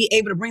literally be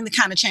able to bring the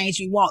kind of change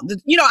we want.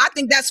 I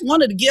think that's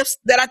one of the gifts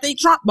that I think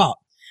Trump bought,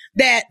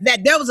 that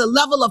there was a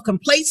level of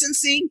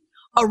complacency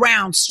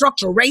around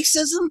structural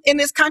racism in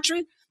this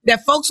country,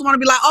 that folks want to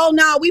be like, oh,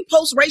 no, we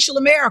post-racial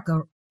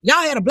America.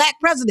 Y'all had a black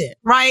president,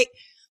 right?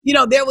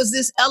 There was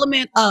this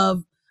element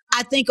of,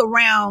 I think,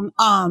 around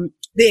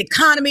the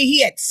economy.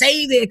 He had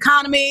saved the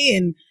economy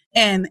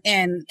and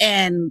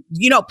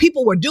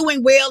people were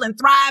doing well and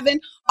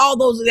thriving.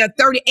 Although there are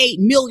 38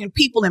 million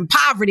people in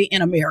poverty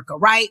in America,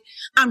 right?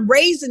 I'm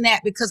raising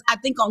that because I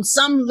think on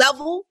some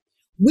level,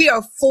 we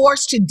are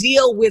forced to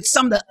deal with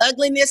some of the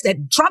ugliness that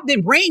Trump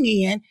didn't bring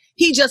in.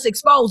 He just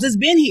exposed. It's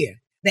been here.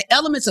 The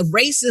elements of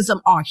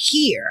racism are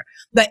here.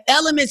 The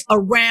elements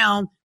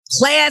around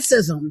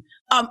classism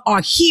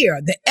are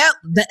here.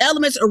 The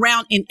elements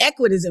around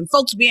inequities and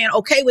folks being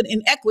okay with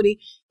inequity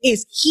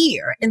is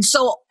here. And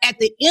so at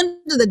the end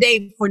of the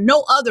day, for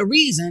no other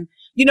reason,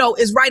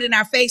 is right in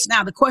our face.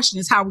 Now, the question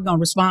is how we're going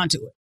to respond to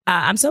it.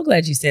 I'm so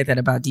glad you said that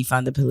about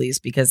defund the police,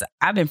 because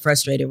I've been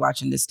frustrated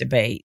watching this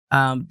debate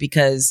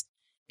because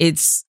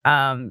it's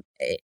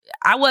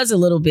I was a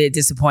little bit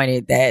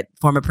disappointed that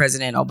former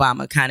President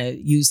Obama kind of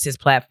used his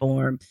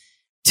platform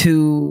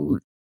to,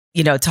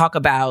 talk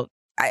about,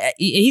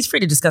 he's free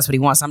to discuss what he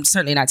wants. I'm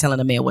certainly not telling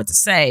the man what to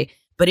say,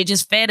 but it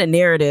just fed a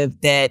narrative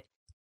that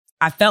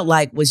I felt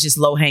like was just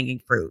low hanging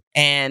fruit.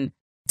 And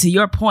to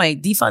your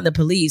point, defund the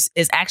police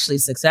is actually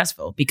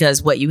successful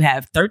because you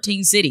have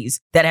 13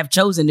 cities that have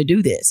chosen to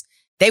do this.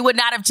 They would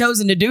not have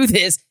chosen to do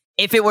this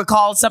if it were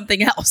called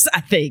something else,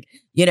 I think,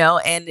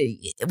 and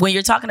when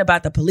you're talking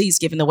about the police,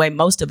 given the way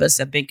most of us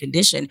have been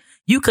conditioned,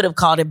 you could have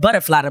called it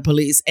butterfly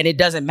police and it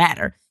doesn't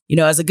matter.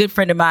 As a good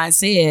friend of mine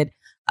said,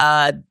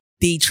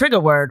 the trigger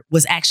word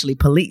was actually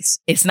police.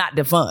 It's not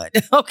defund.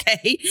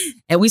 Okay.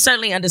 And we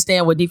certainly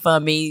understand what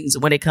defund means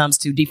when it comes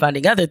to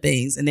defunding other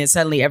things. And then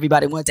suddenly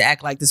everybody wanted to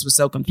act like this was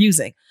so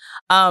confusing.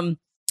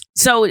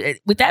 So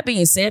with that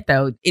being said,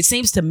 though, it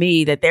seems to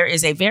me that there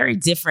is a very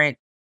different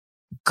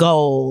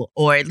goal,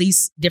 or at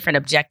least different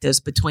objectives,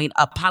 between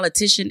a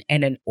politician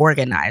and an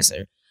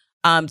organizer.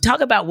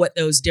 Talk about what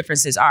those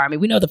differences are. I mean,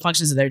 we know the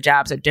functions of their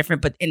jobs are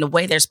different, but in the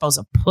way they're supposed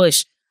to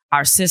push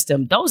our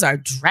system, those are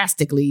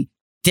drastically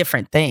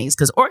different things,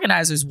 because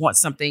organizers want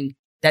something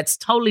that's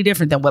totally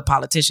different than what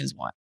politicians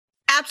want.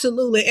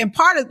 Absolutely. And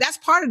that's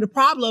part of the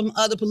problem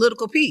of the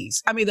political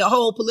piece. I mean, the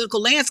whole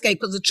political landscape,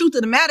 because the truth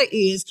of the matter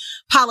is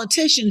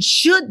politicians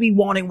should be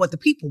wanting what the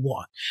people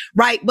want,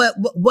 right? But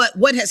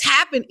what has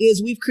happened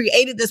is we've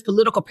created this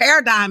political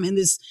paradigm in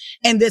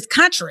this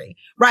country,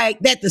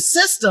 right? That the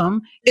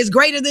system is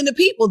greater than the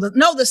people.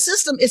 The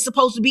system is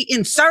supposed to be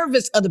in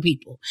service of the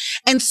people.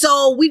 And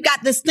so we've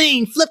got this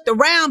thing flipped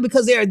around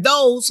because there are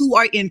those who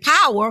are in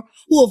power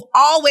who have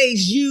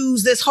always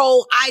used this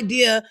whole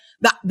idea,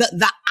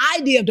 the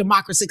idea of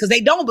democracy, because they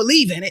don't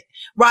believe in it,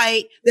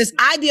 right? This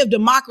idea of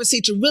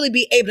democracy to really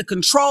be able to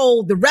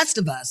control the rest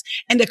of us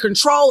and to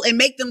control and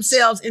make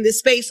themselves in this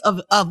space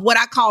of what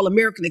I call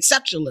American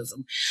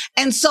exceptionalism.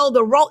 And so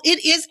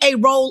it is a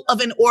role of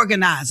an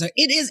organizer.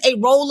 It is a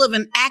role of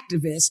an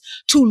activist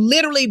to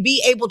literally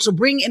be able to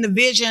bring in a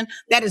vision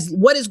that is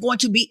what is going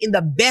to be in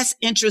the best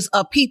interest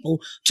of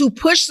people, to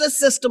push the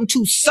system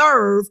to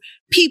serve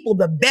people,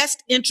 the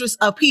best interest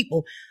of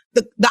people.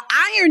 The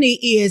irony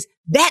is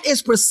that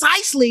is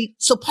precisely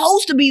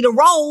supposed to be the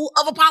role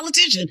of a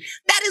politician.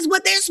 That is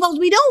what they're supposed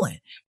to be doing.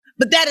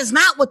 But that is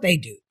not what they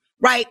do,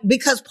 right?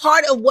 Because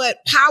part of what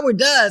power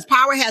does,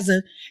 power has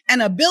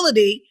an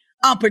ability,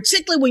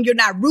 particularly when you're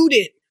not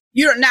rooted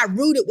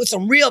with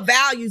some real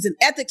values and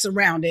ethics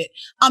around it.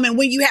 And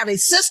when you have a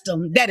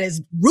system that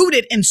is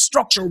rooted in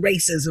structural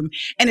racism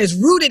and is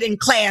rooted in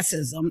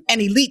classism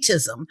and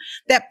elitism,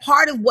 that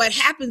part of what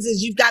happens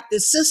is you've got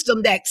this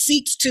system that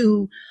seeks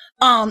to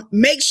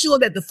make sure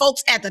that the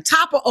folks at the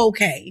top are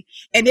okay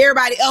and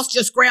everybody else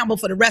just scramble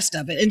for the rest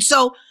of it. And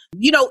so,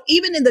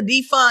 even in the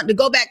defund, to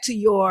go back to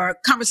your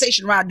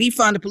conversation around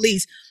defund the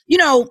police,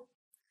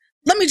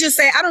 let me just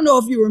say, I don't know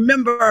if you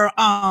remember,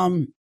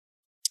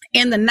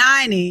 in the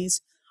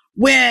 90s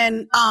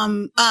when,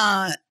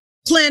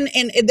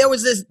 Clinton, and there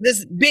was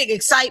this big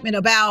excitement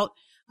about,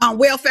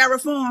 welfare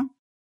reform.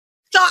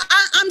 So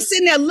I'm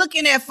sitting there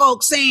looking at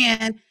folks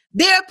saying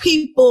there are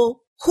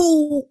people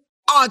who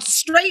are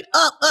straight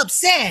up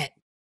upset,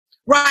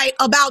 right,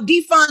 about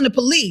defund the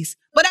police.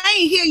 But I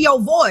ain't hear your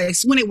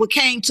voice when it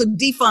came to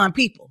defund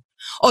people,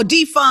 or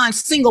defund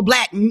single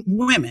black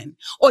women,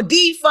 or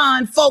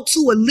defund folks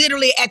who are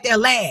literally at their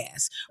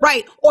last,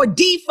 right? Or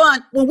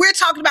defund, when we're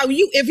talking about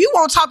if you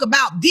want to talk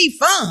about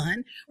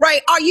defund,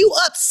 right, are you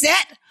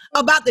upset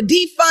about the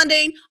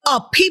defunding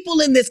of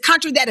people in this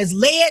country that has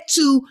led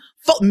to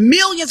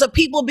millions of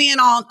people being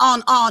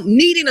on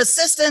needing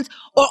assistance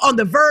or on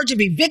the verge of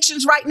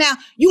evictions right now?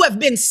 You have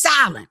been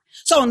silent.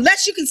 So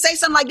unless you can say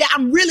something like that,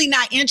 I'm really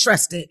not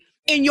interested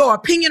in your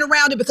opinion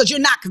around it, because you're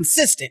not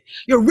consistent.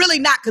 You're really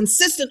not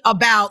consistent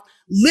about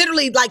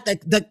literally like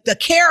the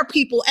care of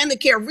people and the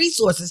care of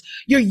resources.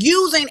 You're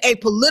using a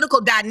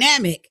political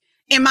dynamic,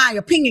 in my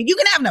opinion. You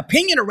can have an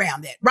opinion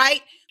around that,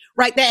 right?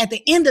 Right there at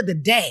the end of the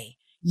day,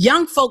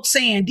 young folks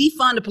saying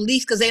defund the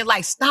police because they're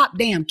like, stop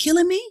damn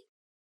killing me.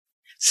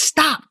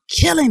 Stop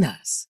killing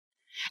us.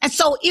 And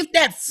so if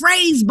that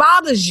phrase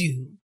bothers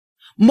you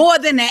more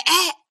than the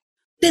act,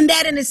 then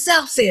that in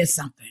itself says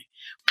something.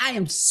 I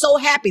am so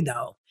happy,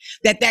 though,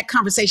 that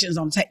conversation is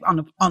on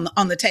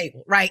the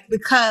table, right?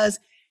 Because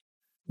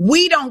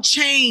we don't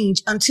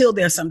change until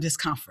there's some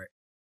discomfort.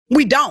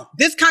 We don't.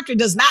 This country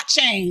does not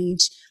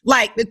change.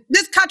 Like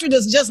this country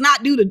does just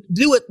not do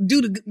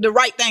the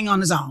right thing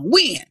on its own.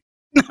 When?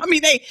 I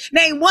mean, they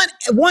ain't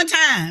one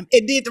time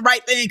it did the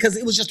right thing because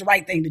it was just the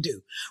right thing to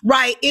do,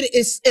 right?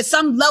 It's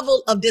some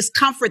level of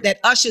discomfort that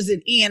ushers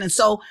it in. And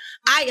so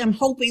I am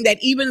hoping that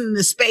even in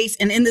this space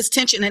and in this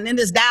tension and in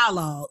this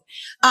dialogue,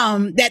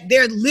 that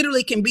there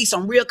literally can be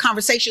some real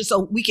conversation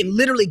so we can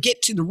literally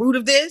get to the root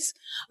of this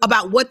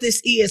about what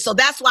this is. So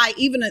that's why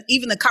even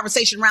the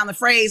conversation around the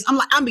phrase,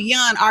 I'm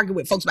beyond arguing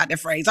with folks about that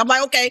phrase. I'm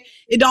like, okay,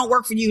 it don't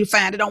work for you,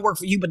 fine, it don't work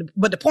for you.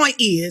 But the point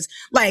is,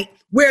 like,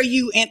 where are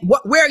you and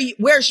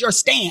where's your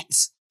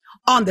stance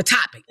on the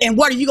topic? And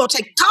what are you going to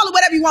take? Call it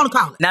whatever you want to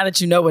call it. Now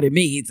that you know what it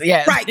means.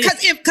 Yeah. Right.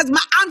 Because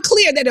I'm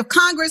clear that if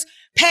Congress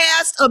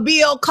passed a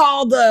bill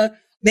called the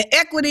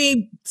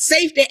Equity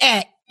Safety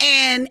Act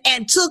and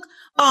took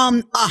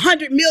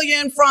 $100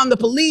 million from the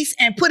police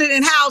and put it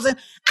in housing,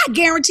 I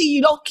guarantee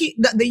you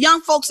the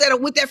young folks that are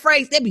with that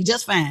phrase, they'll be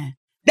just fine.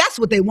 That's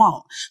what they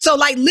want. So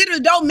like literally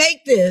don't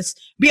make this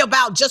be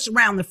about just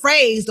around the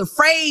phrase. The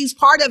phrase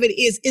part of it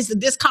is the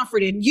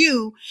discomfort in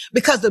you,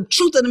 because the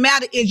truth of the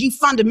matter is you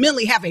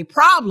fundamentally have a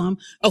problem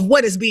of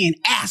what is being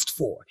asked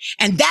for.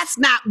 And that's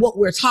not what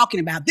we're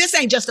talking about. This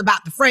ain't just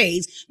about the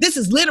phrase. This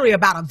is literally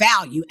about a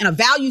value and a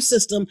value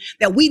system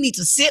that we need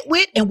to sit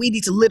with, and we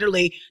need to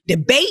literally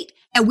debate,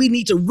 and we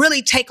need to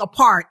really take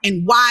apart,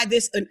 and why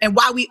this and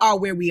why we are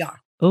where we are.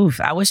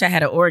 Oof, I wish I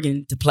had an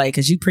organ to play,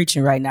 because you're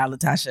preaching right now,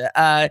 LaTosha.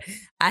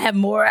 I have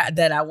more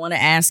that I want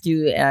to ask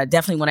you.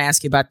 Definitely want to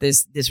ask you about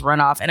this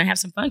runoff. And I have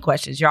some fun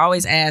questions. You're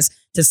always asked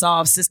to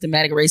solve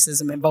systematic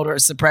racism and voter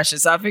suppression.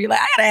 So I figured I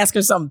got to ask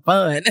her something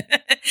fun.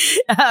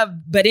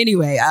 But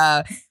anyway,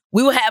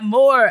 we will have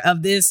more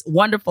of this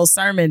wonderful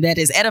sermon that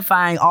is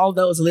edifying all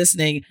those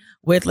listening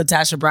with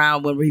LaTosha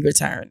Brown when we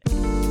return.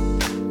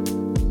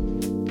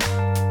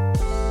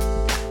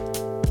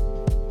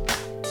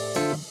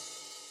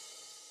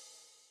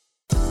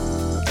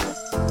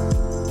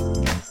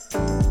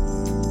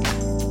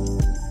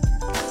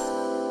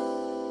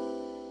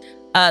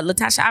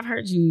 LaTosha, I've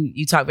heard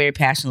you talk very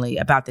passionately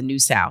about the New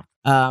South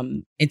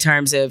in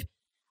terms of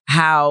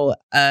how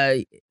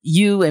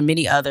you and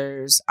many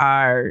others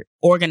are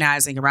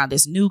organizing around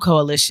this new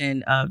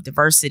coalition of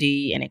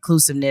diversity and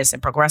inclusiveness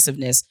and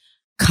progressiveness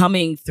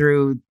coming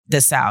through the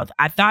South.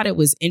 I thought it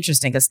was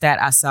interesting, a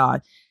stat I saw,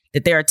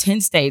 that there are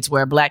 10 states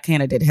where a Black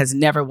candidate has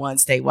never won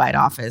statewide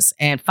office,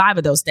 and 5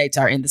 of those states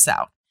are in the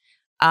South.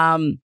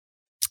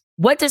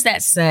 What does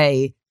that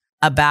say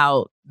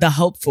about the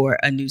hope for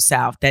a New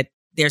South, that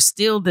there's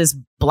still this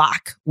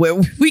block where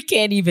we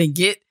can't even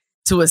get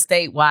to a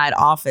statewide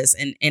office?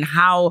 And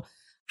how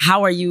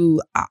are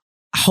you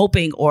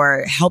hoping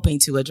or helping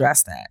to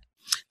address that?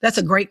 That's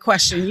a great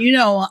question.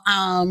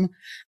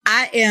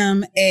 I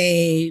am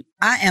a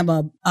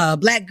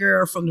Black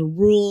girl from the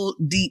rural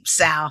deep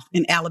South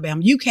in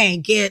Alabama. You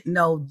can't get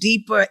no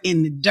deeper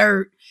in the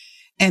dirt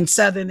and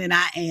Southern than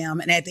I am.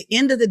 And at the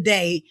end of the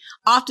day,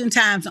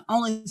 oftentimes the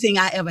only thing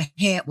I ever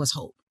had was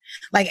hope.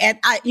 Like,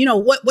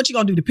 what you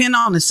gonna do? Depend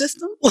on the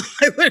system?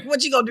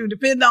 What you gonna do?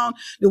 Depend on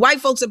the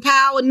white folks in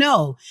power?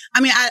 No.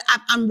 I mean,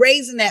 I'm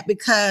raising that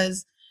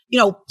because,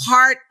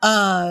 part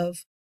of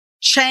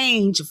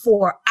change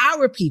for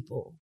our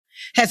people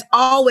has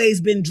always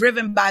been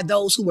driven by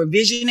those who were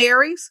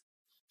visionaries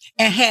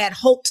and had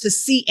hope to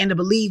see and to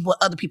believe what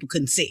other people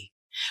couldn't see.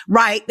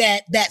 Right?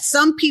 That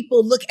some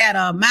people look at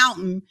a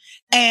mountain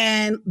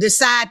and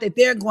decide that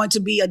they're going to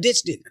be a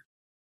ditch digger.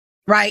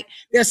 Right?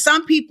 There's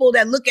some people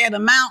that look at a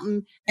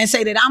mountain and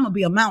say that I'm gonna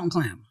be a mountain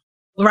climber.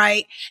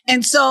 Right?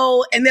 And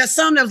there's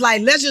some that's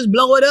like, let's just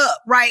blow it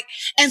up. Right?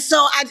 And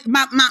so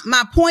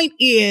my point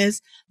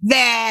is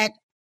that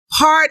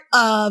part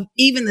of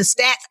even the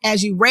stats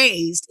as you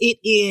raised, it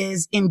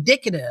is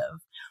indicative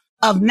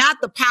of not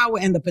the power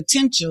and the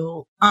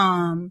potential,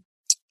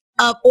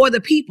 or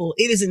the people.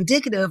 It is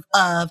indicative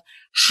of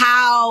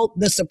how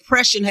the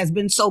suppression has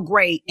been so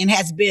great and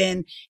has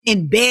been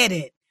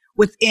embedded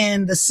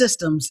within the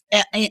systems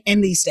in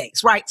these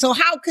states, right? So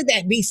how could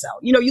that be so?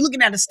 You're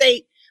looking at a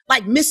state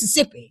like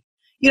Mississippi.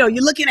 You're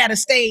looking at a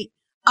state,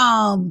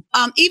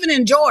 even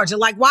in Georgia.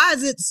 Like, why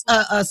is it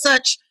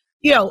such?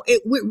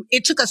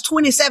 It took us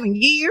 27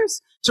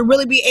 years to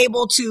really be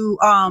able to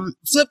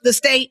flip the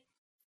state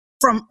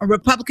from a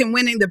Republican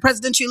winning the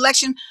presidential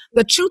election.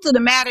 The truth of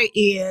the matter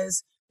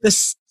is the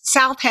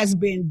South has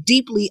been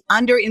deeply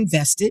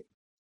underinvested.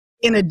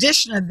 In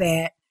addition to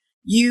that,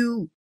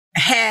 you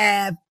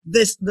have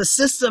the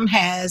system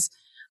has,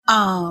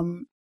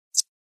 and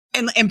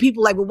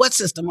people like, well, what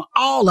system?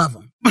 All of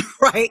them,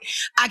 right?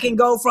 I can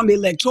go from the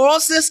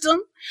electoral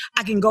system.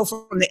 I can go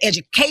from the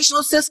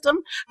educational system.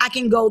 I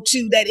can go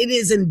to that it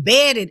is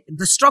embedded.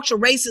 The structural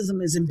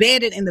racism is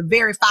embedded in the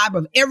very fiber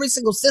of every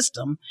single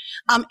system,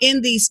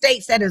 in these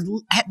states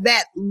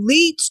that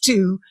leads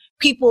to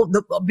people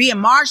being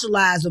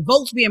marginalized, the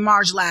votes being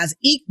marginalized,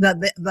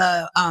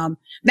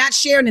 not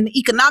sharing in the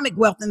economic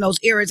wealth in those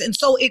areas. And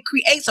so it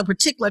creates a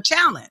particular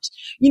challenge,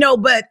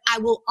 but I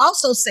will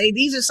also say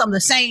these are some of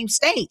the same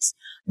states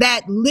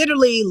that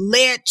literally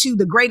led to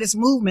the greatest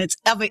movements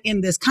ever in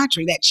this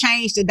country, that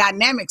changed the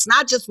dynamics,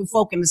 not just for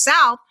folk in the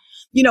South,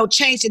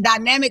 changed the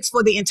dynamics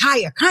for the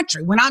entire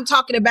country. When I'm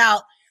talking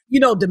about,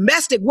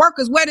 domestic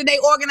workers, where did they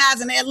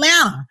organize in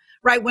Atlanta,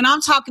 right? When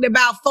I'm talking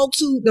about folks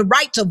who the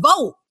right to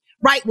vote,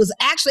 right, was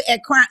actually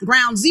at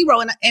ground zero.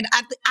 And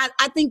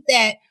I think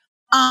that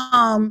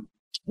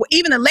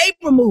even the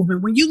labor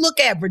movement, when you look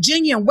at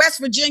Virginia and West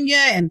Virginia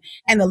and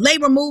the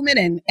labor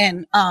movement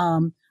and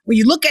when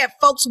you look at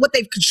folks, what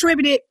they've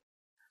contributed,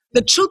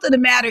 the truth of the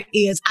matter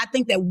is, I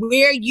think that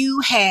where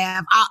you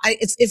have,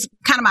 it's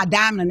kind of my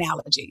diamond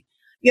analogy,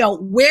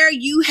 where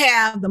you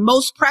have the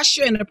most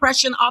pressure and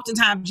oppression,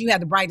 oftentimes you have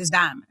the brightest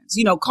diamonds.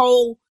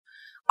 Coal,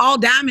 all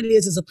diamond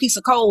is a piece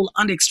of coal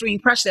under extreme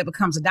pressure that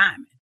becomes a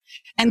diamond.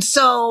 And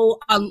so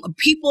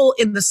people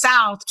in the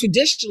South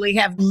traditionally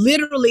have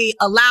literally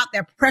allowed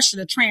that pressure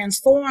to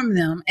transform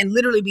them and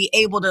literally be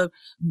able to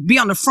be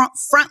on the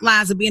front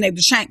lines of being able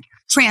to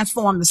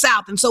transform the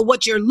South. And so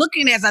what you're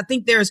looking at is, I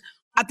think there's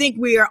I think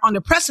we are on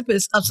the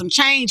precipice of some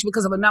change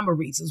because of a number of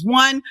reasons.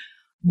 One,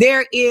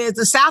 the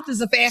South is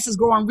the fastest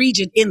growing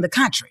region in the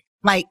country.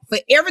 Like for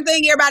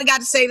everything everybody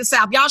got to say the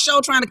South, y'all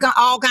show trying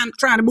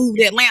to move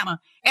to Atlanta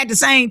at the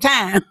same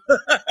time.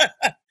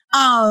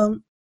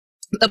 The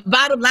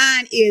bottom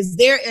line is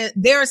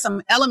there are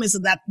some elements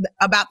of that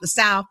about the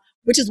South,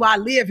 which is why I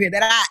live here,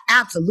 that I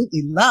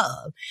absolutely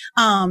love.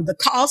 The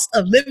cost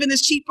of living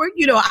is cheaper. I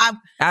was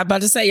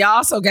about to say, y'all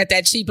also got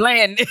that cheap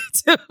land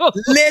too.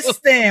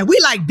 Listen, we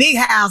like big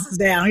houses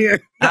down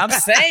here. I'm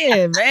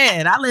saying,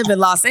 man, I live in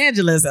Los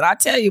Angeles, and I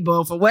tell you,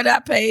 bro, for what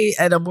I pay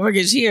at a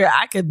mortgage here,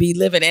 I could be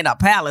living in a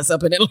palace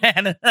up in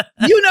Atlanta.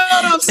 You know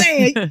what I'm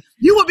saying?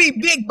 You would be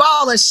big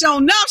baller, show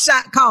no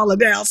shot caller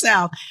down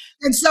south.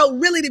 And so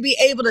really to be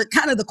able to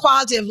kind of the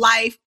quality of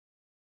life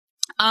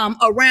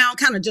around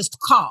kind of just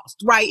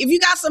cost, right? If you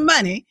got some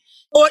money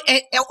or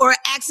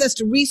access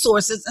to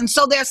resources. And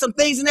so there's some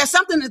things, and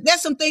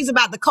there's some things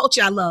about the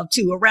culture I love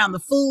too, around the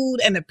food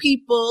and the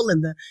people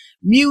and the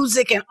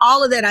music and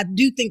all of that. I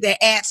do think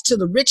that adds to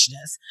the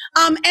richness.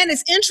 And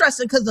it's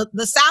interesting because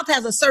the South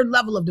has a certain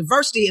level of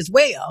diversity as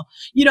well,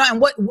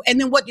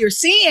 and then what you're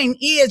seeing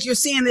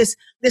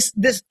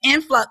this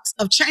influx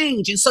of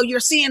change. And so you're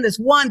seeing this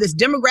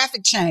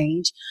demographic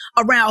change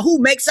around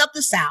who makes up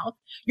the South.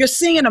 You're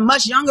seeing a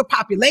much younger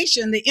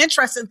population. The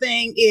interesting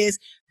thing is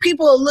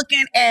people are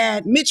looking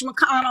at Mitch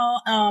McConnell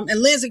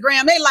and Lindsey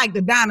Graham. They like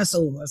the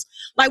dinosaurs.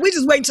 Like we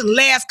just waiting till the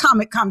last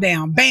comet come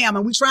down, bam,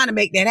 and we trying to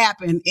make that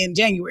happen in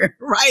January,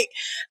 right?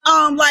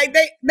 Like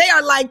they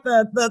are like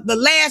the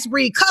last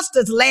breed,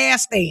 Custer's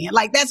last stand.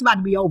 Like that's about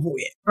to be over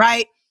with,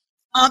 right?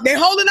 They're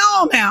holding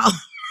on now.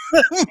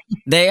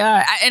 They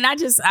are.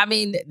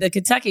 The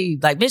Kentucky,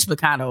 like Mitch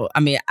McConnell,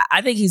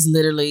 I think he's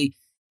literally,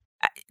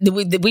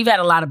 we've had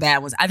a lot of bad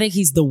ones. I think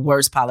he's the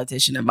worst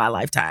politician in my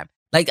lifetime.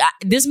 Like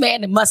this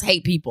man must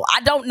hate people.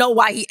 I don't know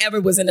why he ever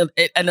was an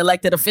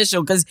elected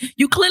official, because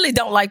you clearly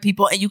don't like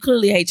people and you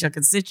clearly hate your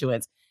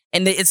constituents.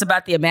 And it's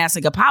about the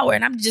amassing of power.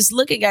 And I'm just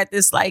looking at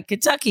this like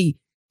Kentucky,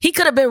 he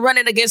could have been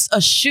running against a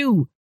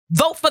shoe.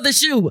 Vote for the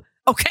shoe.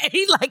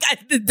 Okay. Like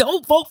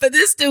don't vote for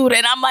this dude.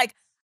 And I'm like,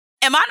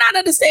 am I not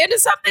understanding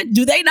something?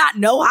 Do they not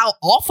know how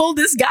awful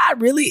this guy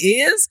really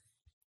is?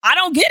 I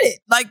don't get it.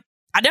 Like,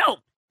 I don't.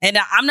 And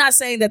I'm not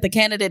saying that the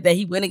candidate that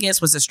he went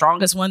against was the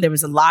strongest one. There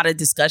was a lot of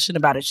discussion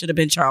about it should have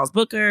been Charles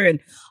Booker and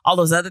all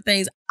those other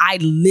things. I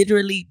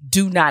literally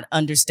do not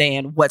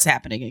understand what's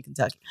happening in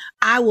Kentucky.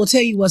 I will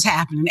tell you what's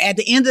happening. At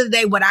the end of the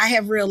day, what I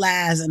have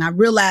realized, and I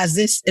realized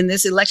this in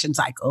this election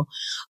cycle,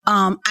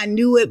 I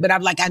knew it, but I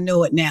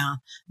know it now,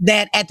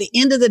 that at the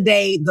end of the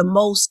day, the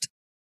most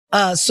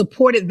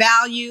supported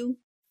value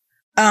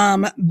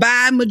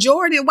by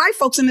majority of white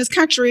folks in this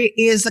country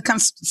is the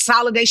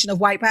consolidation of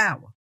white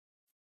power.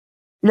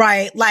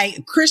 Right.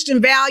 Like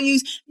Christian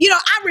values.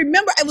 I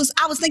remember I was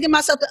thinking to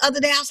myself the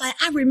other day, I was like,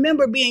 I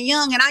remember being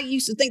young and I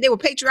used to think they were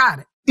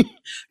patriotic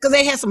because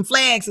they had some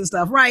flags and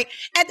stuff. Right.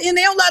 At the end,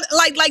 they don't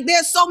like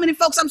there's so many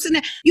folks I'm sitting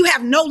there. You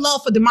have no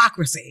love for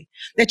democracy,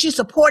 that you're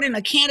supporting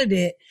a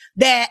candidate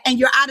and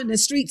you're out in the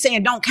street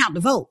saying don't count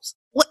the votes.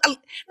 Well,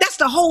 that's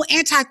the whole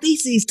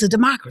antithesis to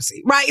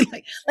democracy, right?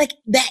 Like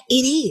that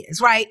it is,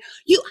 right?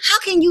 How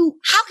can you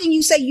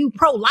say you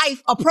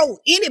pro-life or pro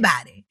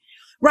anybody,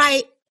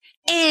 right?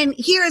 And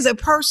here is a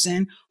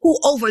person who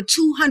over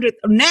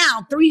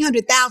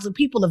 300,000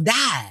 people have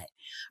died,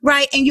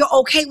 right? And you're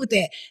okay with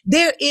that.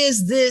 There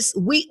is this,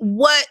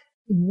 what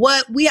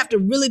we have to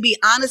really be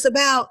honest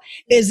about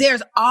is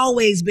there's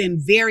always been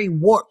very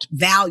warped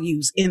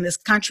values in this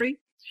country,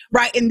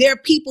 right? And there are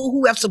people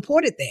who have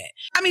supported that.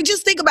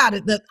 Just think about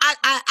it.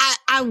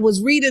 I was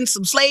reading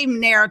some slave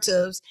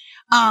narratives,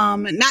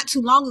 not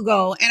too long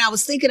ago, and I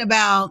was thinking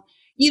about,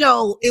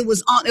 it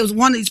was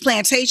one of these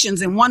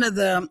plantations, and one of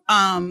the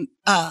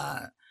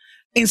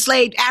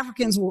enslaved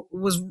Africans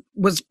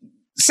was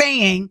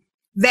saying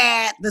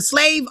that the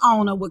slave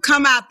owner would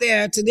come out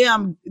there to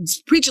them,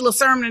 preach a little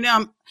sermon to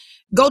them,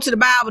 go to the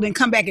Bible, then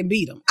come back and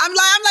beat them. I'm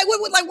like,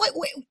 what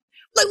were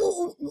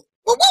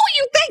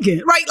you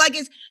thinking? Right?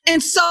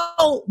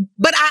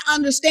 But I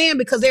understand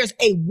because there's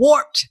a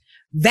warped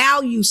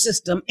value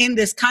system in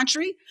this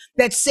country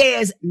that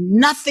says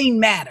nothing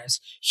matters.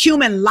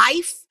 Human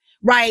life,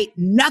 right?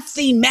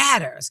 Nothing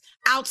matters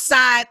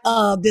outside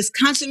of this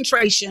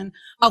concentration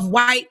of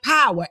white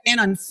power. And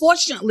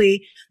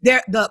unfortunately,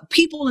 the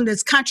people in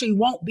this country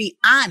won't be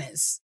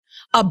honest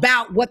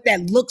about what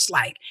that looks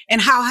like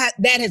and how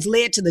that has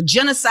led to the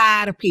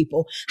genocide of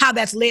people, how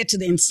that's led to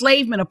the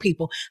enslavement of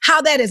people,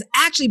 how that has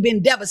actually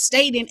been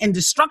devastating and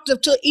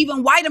destructive to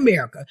even white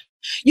America.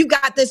 You've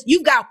got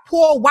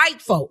poor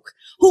white folk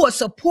who are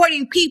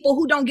supporting people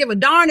who don't give a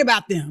darn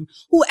about them,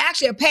 who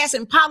actually are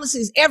passing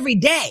policies every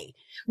day,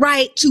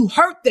 right, to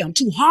hurt them,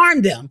 to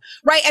harm them,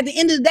 right? At the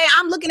end of the day,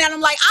 I'm looking at them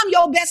like, I'm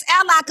your best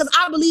ally because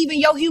I believe in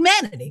your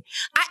humanity.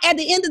 At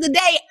the end of the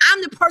day,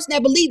 I'm the person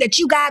that believes that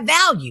you got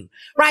value,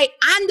 right?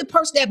 I'm the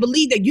person that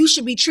believes that you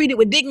should be treated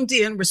with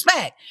dignity and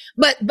respect.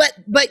 But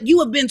you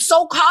have been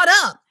so caught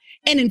up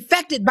and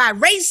infected by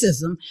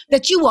racism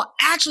that you will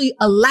actually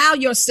allow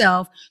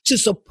yourself to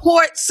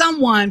support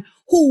someone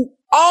who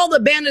all the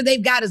banner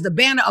they've got is the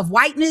banner of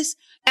whiteness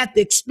at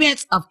the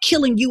expense of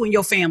killing you and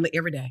your family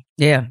every day.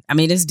 Yeah. I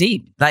mean, it's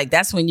deep. Like,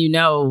 that's when you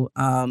know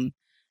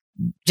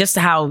just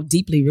how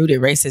deeply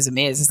rooted racism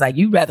is. It's like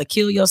you'd rather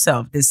kill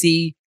yourself than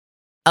see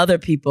other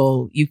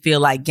people you feel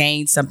like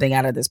gain something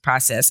out of this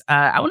process.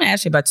 I want to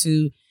ask you about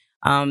two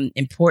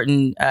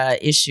important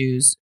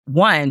issues.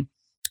 One,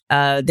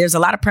 there's a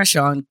lot of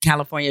pressure on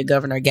California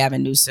Governor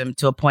Gavin Newsom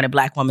to appoint a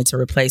Black woman to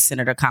replace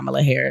Senator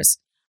Kamala Harris,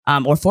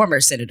 or former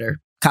Senator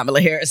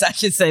Kamala Harris, I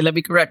should say. Let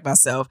me correct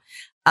myself.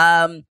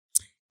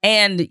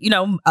 And, you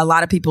know, a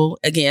lot of people,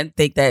 again,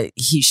 think that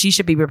she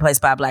should be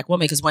replaced by a Black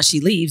woman because once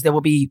she leaves, there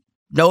won't be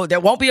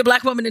a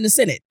Black woman in the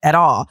Senate at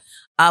all.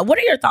 What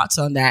are your thoughts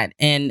on that?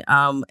 And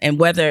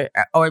whether,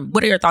 or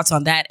what are your thoughts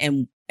on that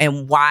and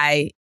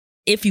why,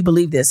 if you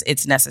believe this,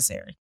 it's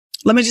necessary?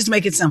 Let me just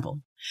make it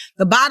simple.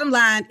 The bottom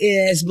line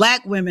is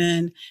Black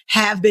women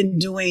have been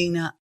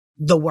doing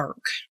the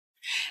work.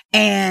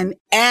 And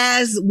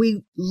as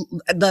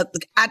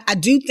I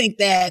do think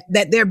that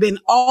there have been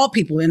all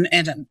people and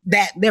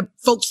that there are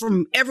folks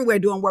from everywhere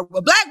doing work,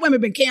 but Black women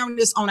have been carrying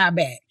this on our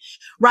back,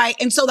 right?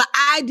 And so the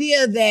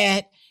idea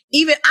that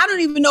I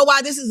don't even know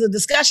why this is a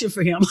discussion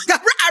for him.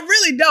 I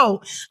really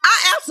don't.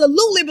 I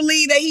absolutely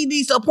believe that he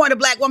needs to appoint a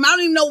Black woman. I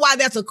don't even know why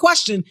that's a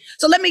question.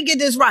 So let me get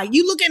this right.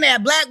 You looking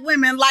at Black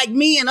women like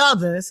me and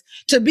others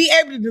to be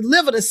able to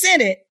deliver the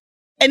Senate,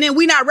 and then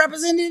we not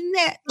represented in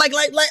that? Like,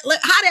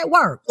 how that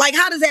work? Like,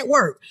 how does that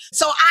work?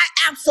 So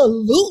I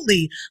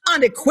absolutely,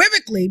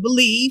 unequivocally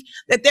believe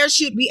that there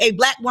should be a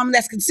Black woman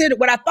that's considered.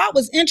 What I thought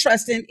was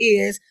interesting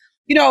is,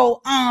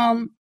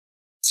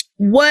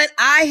 what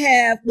I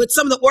have with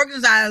some of the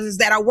organizers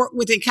that I work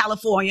with in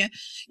California,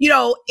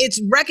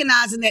 it's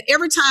recognizing that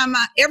every time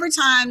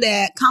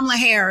that Kamala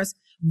Harris,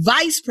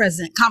 Vice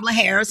President Kamala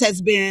Harris,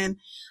 has been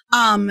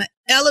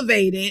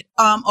elevated,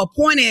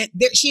 appointed,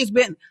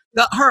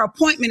 that her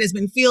appointment has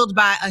been filled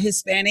by a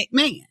Hispanic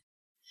man,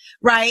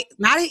 right?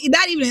 Not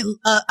even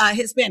a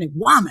Hispanic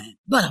woman,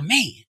 but a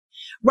man,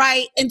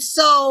 right? And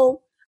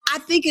so I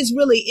think it's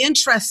really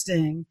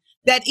interesting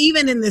that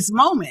even in this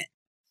moment,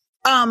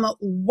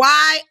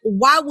 why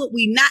would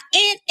we not,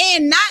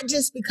 and not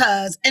just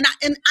because, and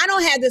I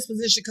don't have this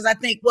position because I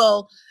think,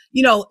 well,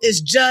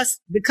 it's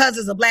just because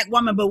it's a Black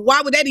woman, but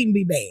why would that even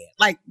be bad?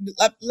 Like,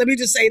 let me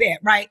just say that,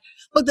 right?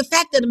 But the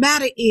fact of the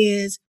matter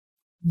is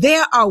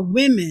there are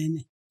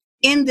women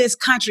in this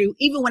country,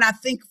 even when I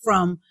think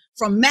from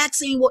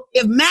Maxine,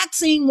 if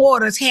Maxine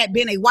Waters had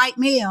been a white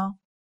male,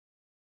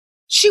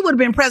 she would have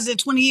been president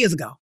 20 years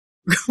ago,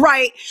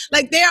 right?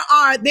 Like there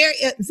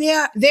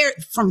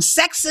from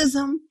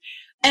sexism,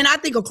 and I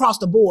think across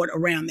the board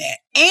around that,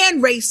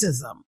 and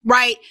racism,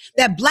 right?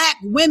 That Black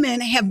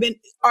women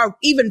are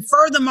even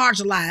further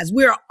marginalized.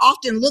 We're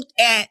often looked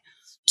at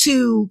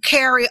to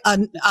carry a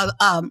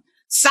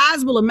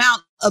sizable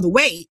amount of the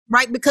weight,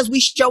 right? Because we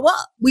show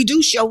up. We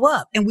do show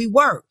up and we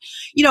work,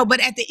 but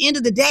at the end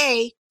of the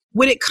day,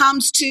 when it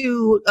comes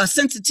to a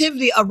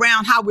sensitivity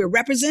around how we're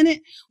represented,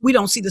 we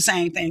don't see the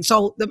same thing.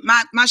 So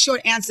my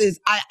short answer is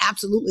I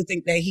absolutely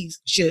think that he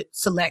should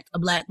select a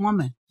Black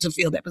woman to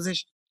fill that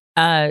position.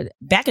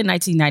 Back in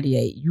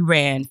 1998, you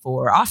ran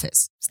for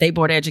office, State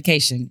Board of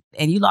Education,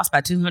 and you lost by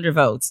 200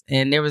 votes.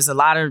 And there was a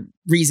lot of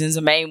reasons.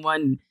 The main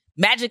one,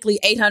 magically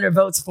 800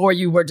 votes for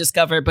you were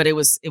discovered, but it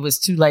was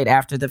too late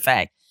after the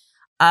fact.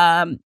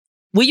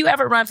 Will you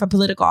ever run for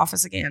political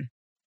office again?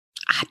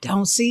 I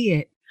don't see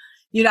it.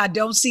 I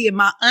don't see it.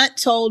 My aunt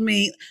told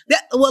me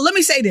that, well, let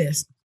me say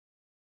this,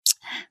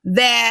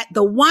 that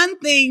the one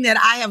thing that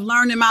I have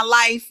learned in my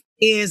life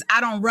is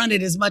I don't run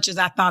it as much as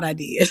I thought I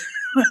did.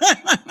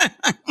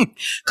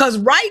 Because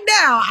right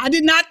now, I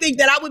did not think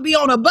that I would be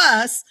on a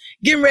bus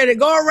getting ready to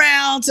go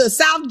around to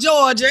South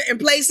Georgia and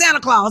play Santa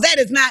Claus. That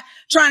is not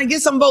trying to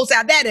get some votes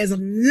out. That is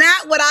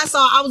not what I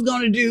saw I was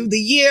going to do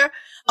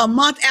a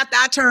month after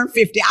I turned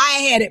 50. I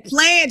had it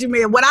planned,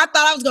 Jamil. What I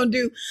thought I was going to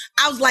do,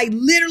 I was like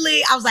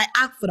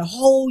out for the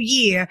whole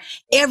year,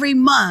 every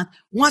month.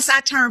 Once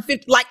I turned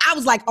 50, I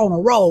was on a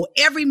roll.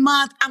 Every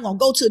month, I'm going to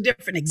go to a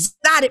different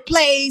exotic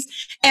place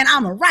and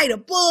I'm going to write a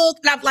book.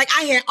 And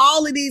I had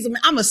all of these. I'm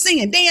going to sing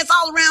and dance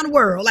all around the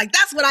world.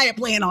 That's what I had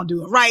planned on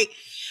doing, right?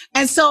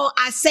 And so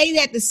I say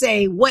that to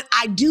say what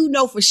I do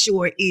know for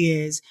sure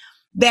is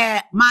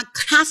that my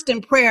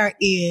constant prayer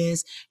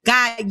is,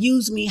 God,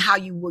 use me how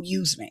you will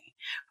use me.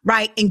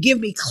 Right. And give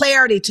me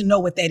clarity to know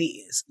what that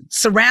is.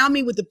 Surround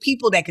me with the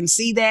people that can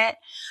see that.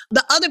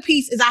 The other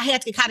piece is I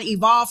had to kind of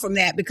evolve from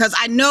that because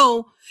I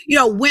know,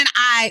 when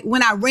I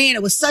ran,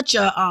 it was such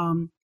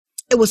a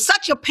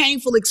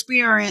painful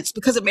experience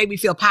because it made me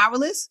feel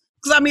powerless.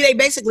 Because they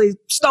basically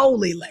stole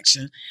the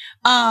election.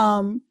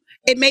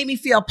 It made me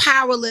feel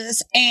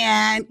powerless,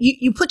 and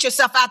you put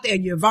yourself out there,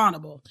 you're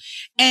vulnerable.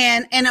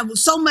 And it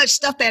was so much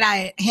stuff that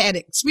I had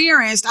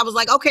experienced. I was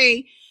like,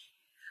 okay,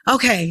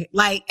 okay,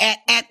 like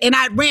and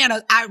I ran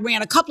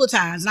a couple of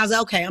times and I was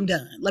like, okay, I'm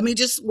done. Let me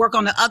just work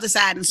on the other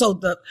side. And so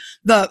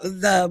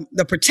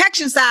the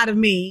protection side of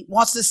me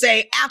wants to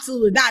say,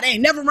 absolutely not. I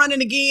ain't never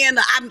running again.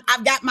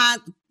 I've got my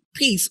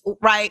piece,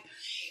 right?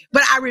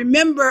 But I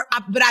remember,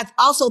 but I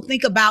also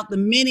think about the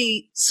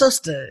many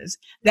sisters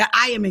that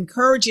I am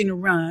encouraging to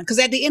run. Because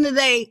at the end of the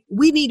day,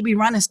 we need to be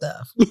running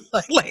stuff.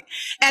 like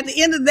at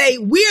the end of the day,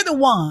 we're the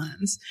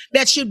ones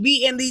that should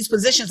be in these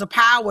positions of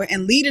power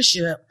and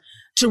leadership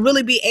to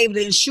really be able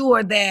to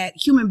ensure that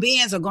human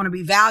beings are going to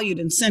be valued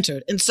and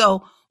centered. And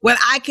so what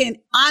I can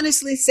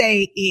honestly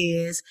say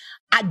is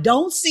I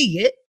don't see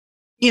it.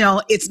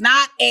 It's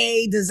not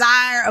a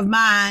desire of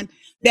mine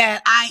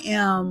that I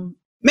am.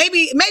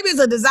 Maybe it's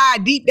a desire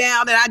deep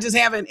down that I just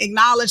haven't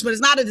acknowledged, but it's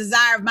not a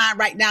desire of mine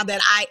right now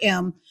that I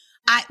am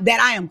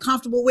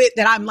comfortable with,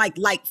 that I'm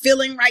like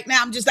feeling right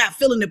now. I'm just not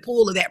feeling the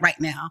pull of that right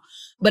now.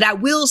 But I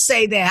will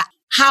say that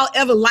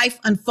however life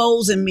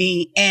unfolds in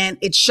me and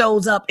it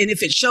shows up, and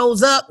if it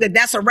shows up that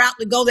that's a route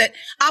to go, that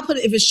I'll put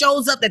it, if it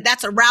shows up that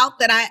that's a route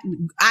that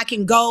I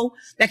can go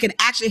that can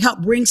actually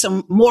help bring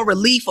some more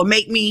relief or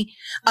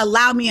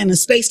allow me in a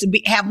space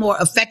to have more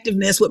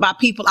effectiveness with my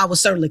people, I will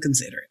certainly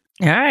consider it.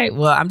 All right.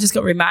 Well, I'm just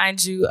going to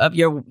remind you of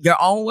your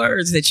own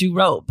words that you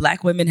wrote.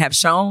 Black women have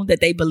shown that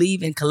they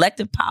believe in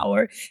collective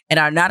power and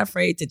are not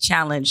afraid to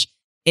challenge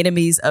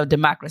enemies of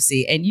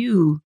democracy. And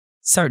you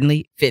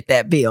certainly fit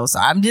that bill. So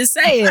I'm just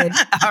saying,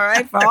 all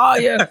right, for all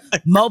your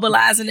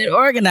mobilizing and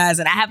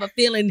organizing, I have a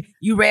feeling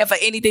you ran for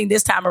anything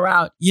this time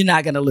around, you're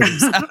not going to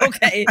lose.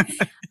 Okay.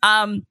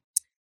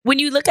 When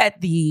you look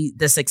at the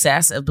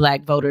success of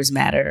Black Voters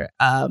Matter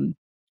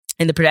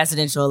in the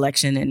presidential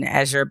election, and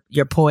as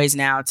you're poised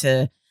now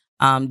to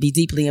be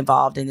deeply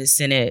involved in the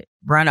Senate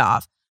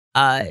runoff,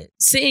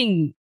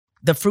 seeing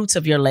the fruits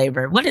of your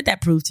labor, what did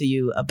that prove to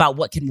you about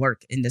what can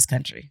work in this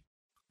country?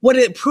 What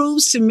it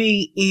proves to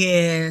me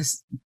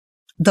is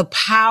the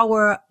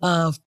power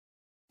of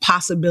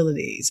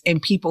possibilities and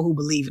people who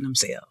believe in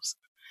themselves.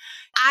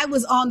 I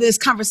was on this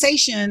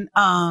conversation,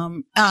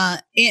 and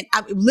I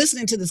was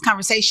listening to this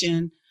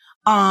conversation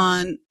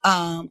on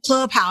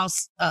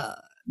Clubhouse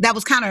that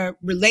was kind of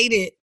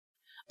related.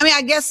 I mean,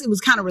 I guess it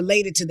was kind of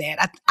related to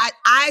that.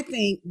 I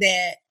think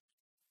that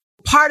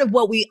part of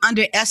what we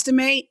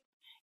underestimate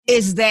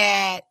is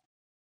that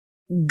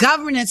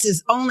governance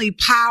is only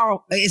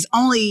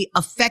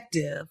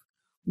effective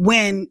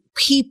when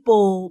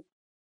people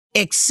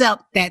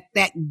accept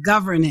that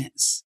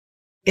governance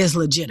is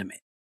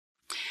legitimate.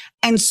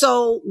 And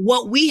so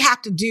what we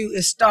have to do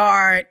is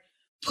start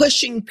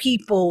pushing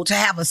people to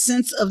have a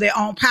sense of their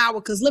own power.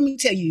 Because let me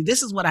tell you,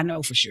 this is what I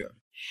know for sure.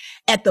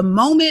 At the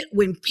moment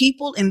when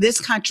people in this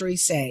country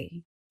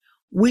say,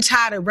 we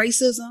tired of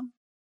racism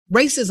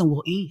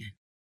will end.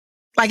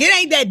 Like, it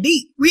ain't that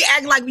deep. We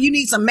act like you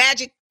need some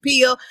magic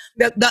pill.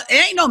 It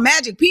ain't no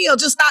magic pill.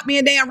 Just stop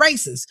being damn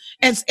racist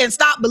and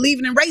stop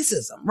believing in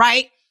racism,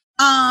 right?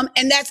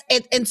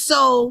 And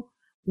so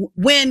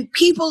when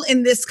people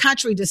in this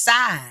country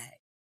decide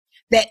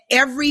that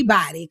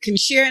everybody can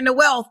share in the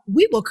wealth,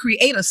 we will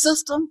create a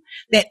system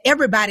that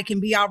everybody can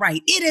be all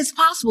right. It is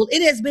possible.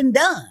 It has been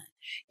done.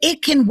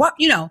 It can work,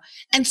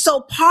 And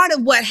so part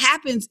of what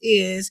happens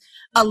is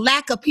a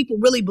lack of people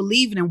really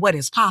believing in what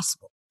is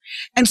possible.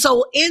 And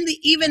so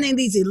even in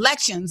these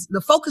elections,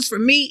 the focus for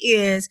me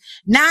is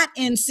not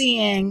in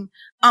seeing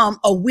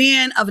a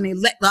win of an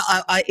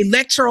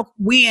electoral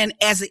win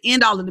as the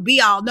end all and the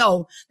be all.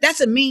 No,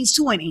 that's a means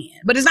to an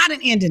end, but it's not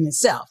an end in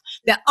itself.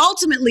 That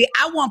ultimately,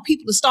 I want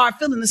people to start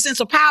feeling a sense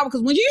of power,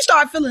 because when you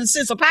start feeling a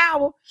sense of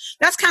power,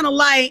 that's kind of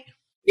like,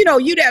 you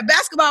that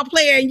basketball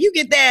player and you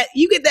get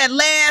that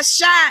last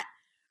shot.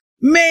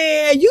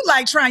 Man, you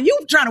trying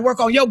to work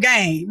on your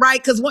game,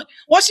 right? Because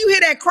once you hear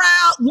that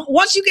crowd,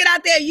 once you get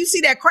out there, you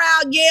see that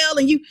crowd yell,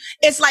 and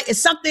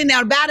it's something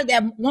about it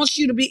that wants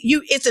you to be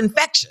it's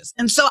infectious.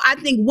 And so I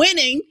think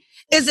winning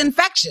is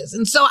infectious.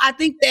 And so I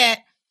think that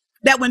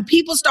when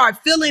people start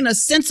feeling a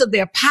sense of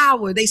their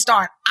power, they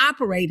start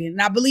operating.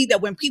 And I believe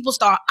that when people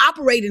start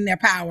operating their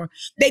power,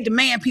 they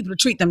demand people to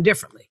treat them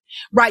differently,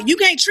 right? You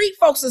can't treat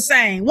folks the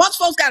same. Once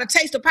folks got a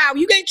taste of power,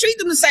 you can't treat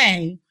them the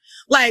same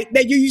like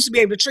that you used to be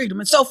able to treat them.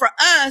 And so for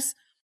us,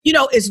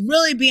 it's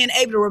really being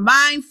able to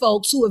remind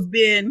folks who have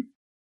been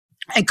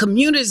in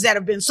communities that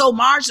have been so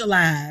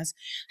marginalized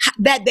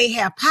that they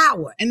have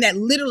power, and that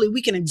literally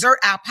we can exert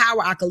our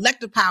power, our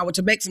collective power,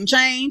 to make some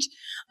change.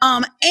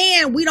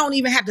 And we don't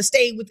even have to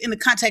stay within the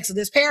context of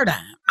this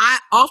paradigm. I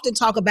often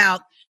talk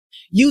about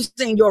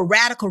using your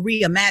radical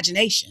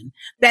reimagination,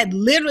 that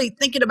literally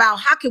thinking about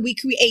how can we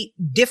create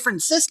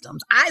different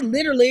systems. I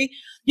literally,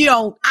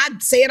 I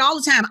say it all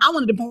the time. I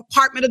want a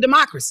Department of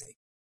Democracy.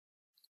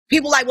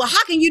 People like, well,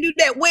 how can you do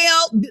that?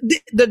 Well,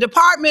 the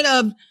Department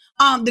of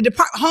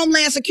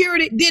Homeland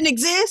Security didn't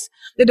exist.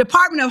 The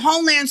Department of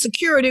Homeland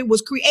Security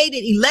was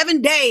created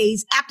 11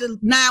 days after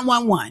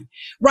 9/11,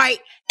 right?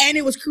 And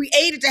it was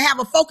created to have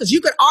a focus. You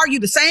could argue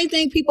the same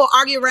thing people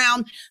argue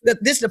around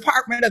this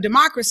Department of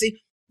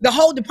Democracy. the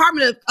whole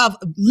Department of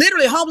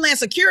literally Homeland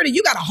Security.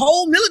 You got a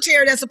whole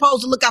military that's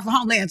supposed to look out for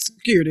Homeland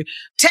Security.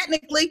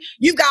 Technically,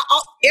 you've got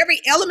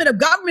every element of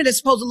government is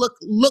supposed to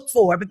look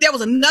for. But there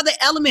was another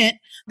element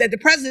that the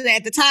president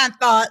at the time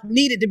thought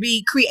needed to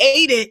be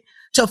created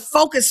to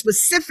focus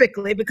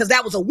specifically, because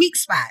that was a weak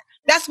spot.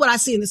 That's what I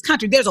see in this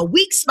country. There's a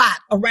weak spot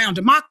around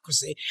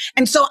democracy.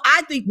 And so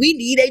I think we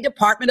need a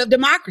Department of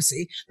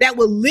Democracy that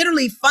will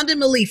literally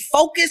fundamentally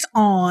focus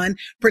on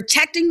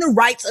protecting the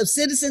rights of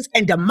citizens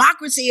and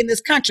democracy in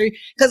this country.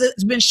 Because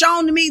it's been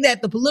shown to me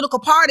that the political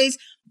parties,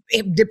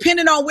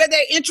 depending on where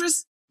their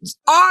interests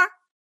are,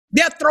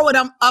 they'll throw it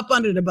up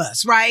under the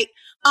bus, right?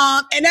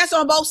 And that's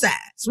on both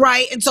sides,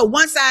 right? And so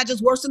one side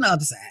just worse than the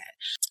other side.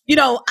 You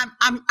know,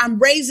 I'm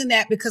raising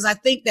that because I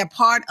think that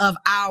part of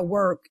our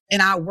work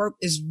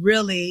is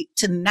really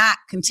to not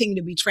continue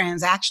to be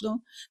transactional,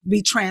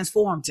 be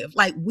transformative.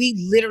 Like we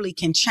literally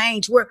can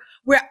change. We're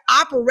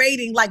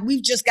operating like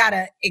we've just got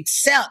to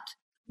accept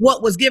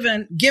what was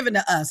given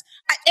to us.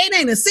 It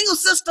ain't a single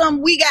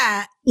system we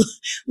got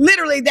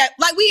literally that,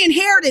 like, we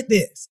inherited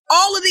this.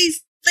 All of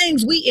these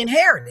things we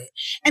inherited.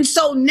 And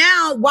so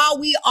now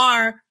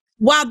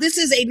while this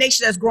is a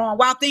nation that's growing,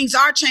 while things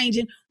are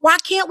changing, why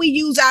can't we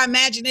use our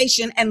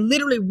imagination and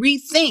literally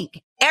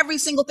rethink every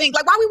single thing?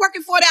 Like, why are we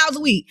working 40 hours a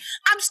week?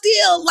 I'm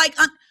still like,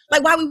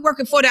 why are we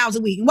working 40 hours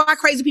a week? And why are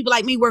crazy people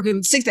like me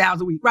working 60 hours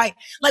a week, right?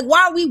 Like,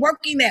 why are we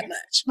working that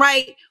much,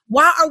 right?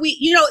 Why are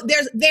we,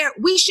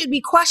 we should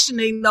be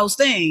questioning those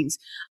things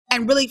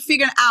and really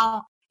figuring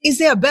out, is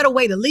there a better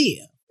way to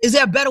live? Is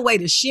there a better way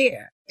to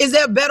share? Is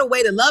there a better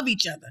way to love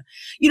each other?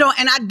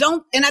 And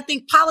I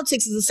think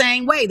politics is the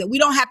same way, that we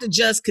don't have to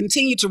just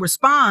continue to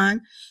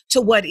respond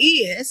to what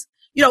is.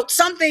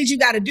 Some things you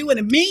got to do in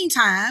the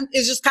meantime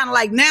is just kind of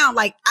like now,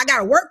 like I got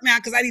to work now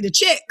because I need a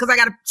check because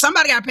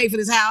somebody got to pay for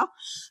this house.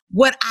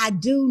 What I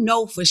do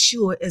know for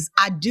sure is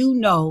I do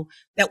know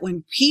that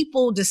when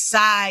people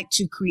decide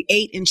to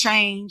create and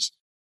change,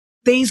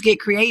 things get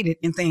created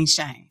and things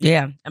change.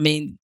 Yeah. I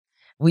mean,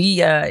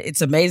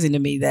 it's amazing to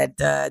me that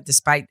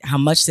despite how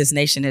much this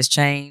nation has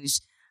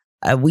changed,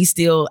 we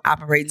still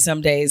operate in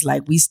some days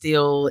like we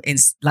still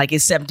it's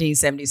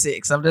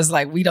 1776. I'm just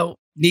like, we don't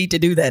need to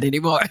do that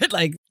anymore.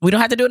 Like, we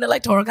don't have to do an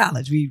electoral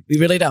college. We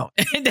really don't.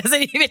 It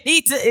doesn't even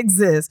need to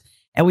exist.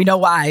 And we know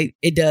why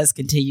it does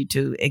continue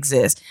to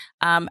exist.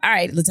 All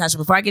right, LaTosha,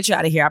 before I get you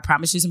out of here, I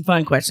promised you some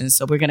fun questions.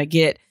 So we're going to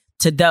get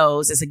to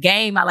those. It's a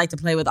game I like to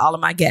play with all of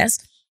my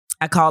guests.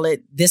 I call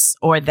it This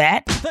or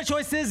That. The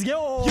choice is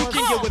yours. You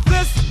can get with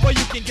this or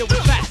you can get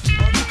with that.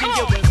 You can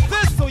get with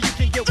this or you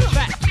can get with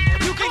that.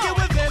 You can get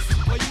with this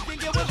or you can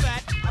get with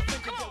that. I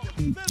think you get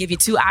with this. Give you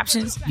two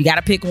options. You got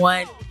to pick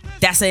one.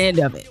 That's the end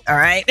of it. All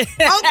right.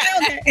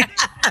 Okay.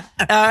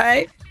 All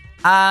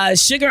right.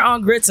 Sugar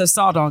on grits or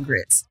salt on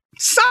grits?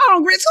 Salt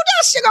on grits. Who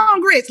does sugar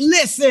on grits?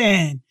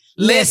 Listen.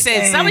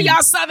 Some of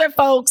y'all Southern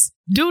folks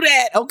do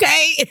that.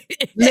 Okay.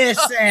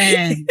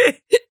 Listen.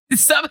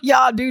 Some of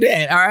y'all do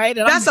that. All right.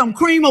 And that's some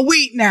cream of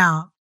wheat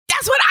now.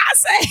 That's what I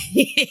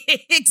say.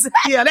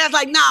 Exactly. Yeah, that's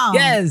like, no.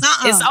 Yes.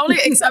 It's only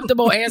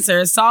acceptable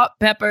answer: salt,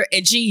 pepper,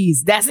 and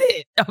cheese. That's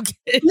it.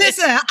 Okay.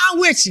 Listen, I'm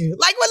with you.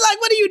 Like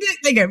what are you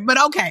thinking?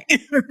 But okay.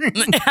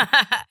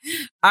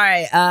 All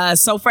right.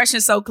 So Fresh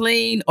and So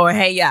Clean or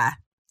Hey Ya?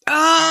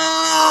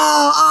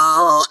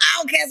 Oh,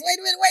 Outcast. Wait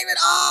a minute.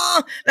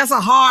 Oh, that's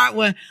a hard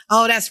one.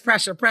 Oh, that's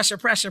pressure.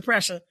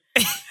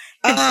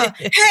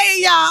 Hey,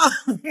 y'all.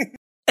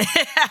 All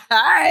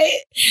right.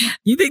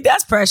 You think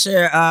that's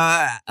pressure?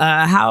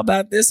 How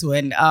about this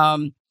one?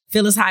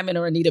 Phyllis Hyman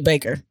or Anita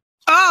Baker?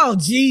 Oh,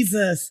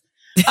 Jesus.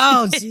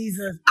 I'm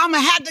gonna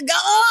have to go.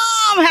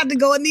 I'm gonna have to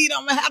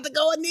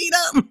go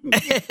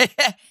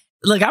Anita.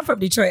 Look, I'm from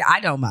Detroit. I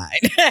don't mind.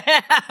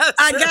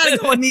 I gotta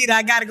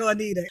go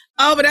Anita.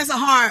 Oh, but that's a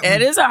hard one.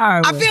 It is a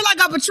hard one. I feel like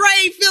I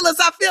betrayed Phyllis.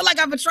 I feel like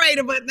I betrayed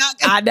her, but not.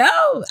 I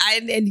know.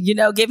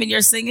 And given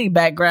your singing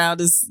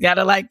background, it's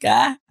gotta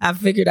I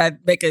figured I'd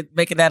make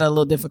that a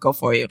little difficult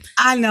for you.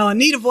 I know.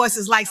 Anita voice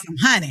is like some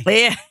honey.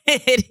 Yeah,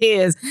 it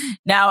is.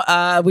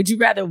 Now, would you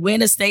rather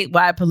win a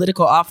statewide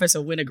political office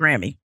or win a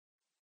Grammy?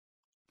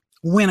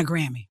 Win a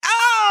Grammy.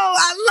 Oh,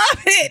 I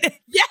love it.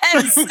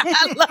 Yes,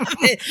 I love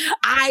it.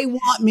 I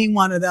want me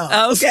one of those.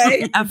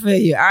 Okay, I feel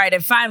you. All right,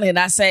 and finally,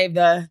 I saved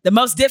the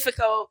most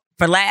difficult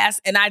for last.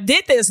 And I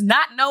did this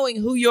not knowing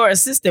who your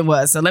assistant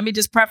was. So let me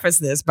just preface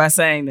this by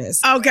saying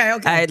this. Okay. All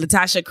right,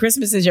 LaTosha,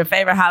 Christmas is your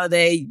favorite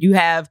holiday. You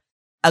have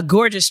a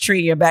gorgeous tree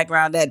in your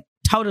background that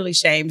totally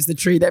shames the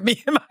tree that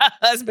me and my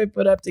husband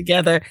put up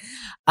together.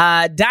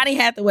 Donny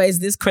Hathaway's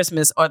This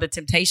Christmas or The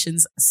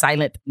Temptations'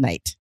 Silent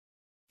Night?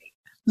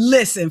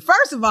 Listen,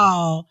 first of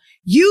all,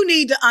 you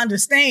need to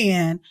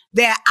understand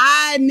that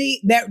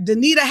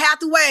Donita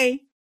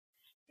Hathaway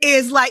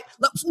is like,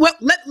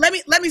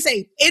 let me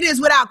say, it is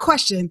without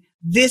question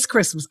This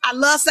Christmas. I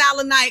love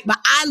Silent Night, but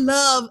I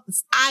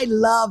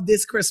love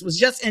This Christmas.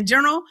 Just in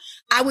general,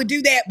 I would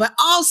do that. But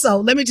also,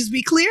 let me just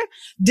be clear,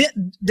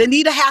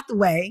 Donita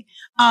Hathaway,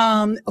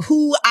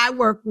 who I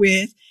work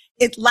with,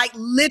 it's like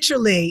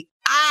literally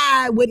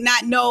I would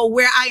not know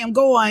where I am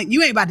going.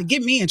 You ain't about to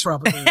get me in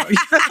trouble.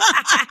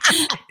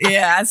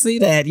 Yeah, I see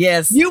that.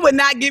 Yes. You would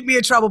not get me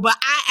in trouble, but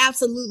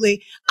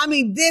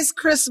this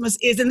Christmas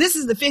and this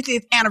is the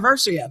 50th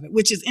anniversary of it,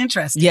 which is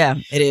interesting. Yeah,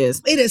 it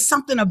is. It is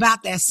something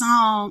about that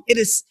song. It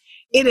is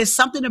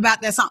something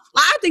about that song.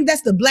 I think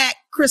that's the Black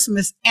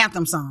Christmas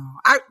anthem song.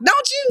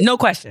 Don't you? No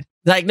question.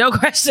 No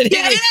question.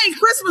 Yeah, it ain't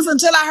Christmas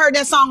until I heard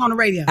that song on the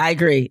radio. I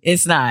agree.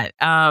 It's not.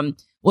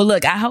 Well,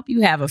 look, I hope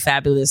you have a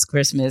fabulous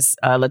Christmas,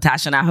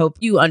 LaTosha, and I hope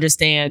you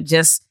understand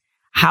just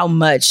how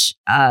much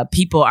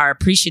people are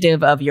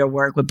appreciative of your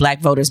work with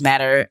Black Voters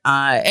Matter.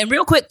 And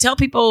real quick, tell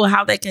people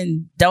how they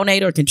can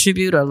donate or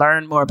contribute or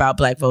learn more about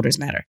Black Voters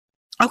Matter.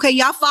 Okay,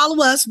 y'all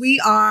follow us.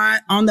 We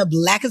are on the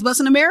blackest bus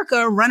in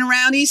America, running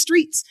around these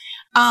streets.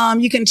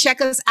 You can check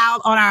us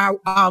out on our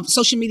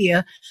social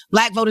media,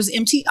 Black Voters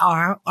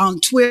MTR, on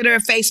Twitter,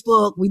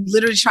 Facebook. We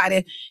literally try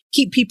to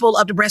keep people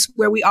up to breast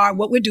where we are,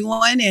 what we're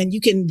doing, and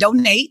you can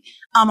donate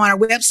on our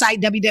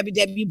website,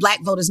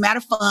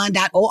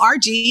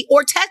 www.blackvotersmatterfund.org,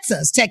 or text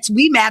us. Text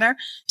We Matter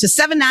to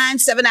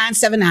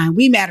 797979.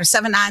 We Matter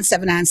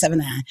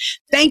 797979.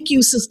 Thank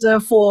you, sister,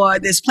 for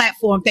this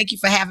platform. Thank you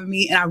for having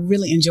me, and I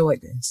really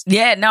enjoyed this.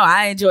 Yeah, no,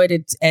 I enjoyed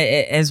it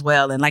as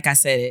well. And like I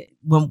said,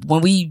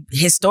 when we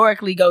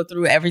historically go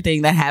through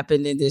everything that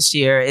happened in this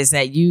year, is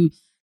that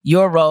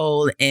your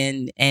role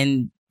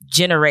in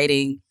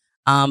generating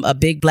a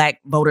big Black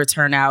voter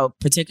turnout,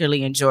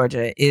 particularly in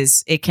Georgia,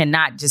 it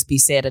cannot just be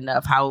said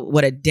enough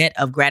what a debt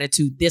of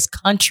gratitude this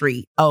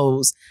country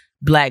owes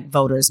Black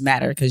Voters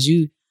Matter. Because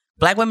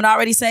Black women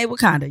already saved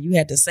Wakanda. You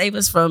had to save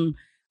us from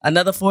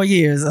another 4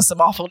 years of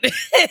some awfulness.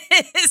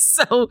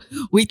 So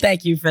we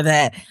thank you for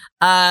that.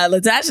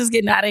 LaTosha's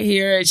getting out of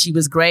here. She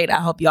was great. I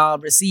hope y'all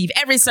receive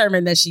every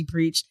sermon that she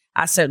preached.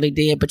 I certainly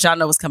did. But y'all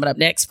know what's coming up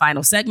next.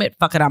 Final segment.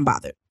 Fuck it, I'm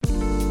bothered.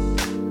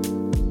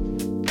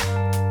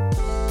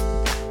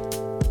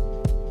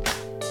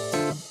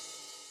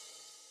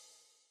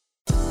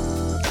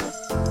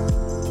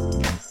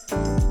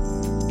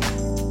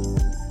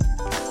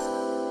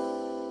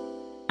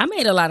 I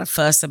made a lot of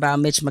fuss about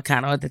Mitch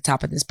McConnell at the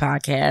top of this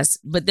podcast,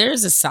 but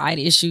there's a side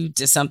issue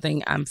to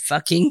something I'm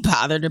fucking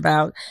bothered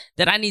about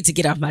that I need to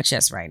get off my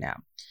chest right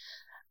now.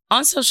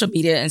 On social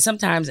media and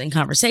sometimes in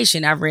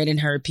conversation, I've read and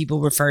heard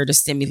people refer to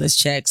stimulus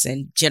checks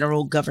and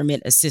general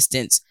government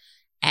assistance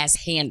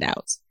as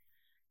handouts.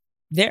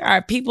 There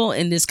are people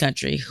in this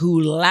country who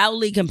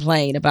loudly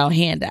complain about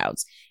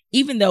handouts,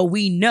 even though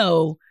we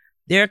know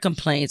their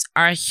complaints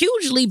are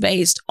hugely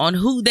based on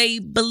who they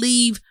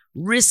believe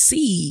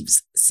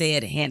receives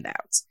said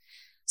handouts.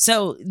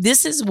 So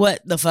this is what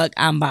the fuck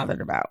I'm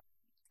bothered about.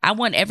 I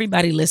want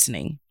everybody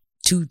listening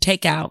to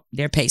take out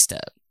their pay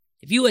stub.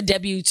 If you a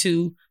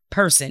W-2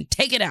 person,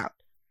 take it out.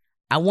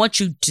 I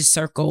want you to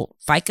circle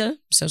FICA,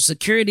 Social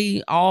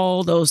Security,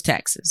 all those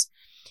taxes.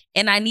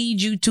 And I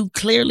need you to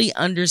clearly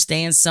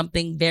understand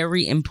something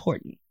very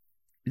important.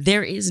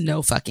 There is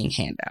no fucking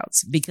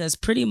handouts because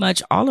pretty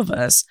much all of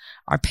us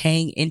are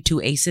paying into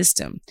a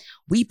system.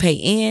 We pay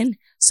in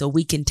so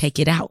we can take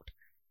it out.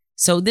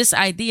 So this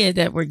idea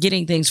that we're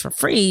getting things for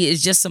free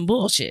is just some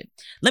bullshit.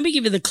 Let me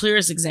give you the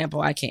clearest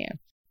example I can.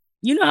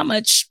 You know how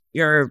much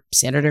your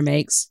senator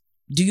makes?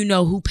 Do you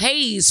know who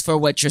pays for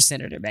what your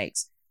senator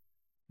makes?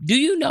 Do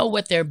you know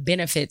what their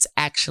benefits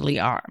actually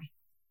are?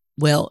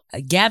 Well,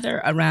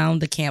 gather around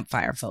the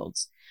campfire,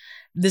 folks.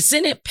 The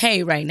Senate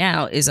pay right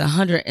now is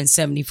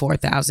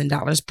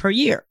 $174,000 per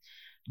year.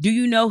 Do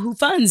you know who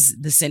funds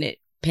the Senate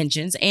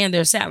pensions and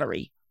their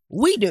salary?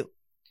 We do.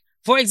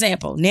 For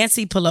example,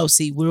 Nancy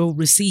Pelosi will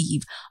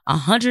receive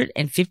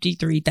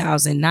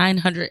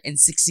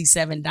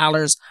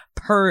 $153,967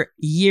 per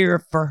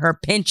year for her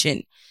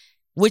pension,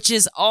 which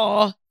is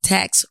all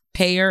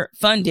taxpayer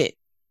funded.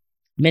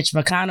 Mitch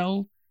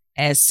McConnell,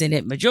 as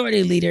Senate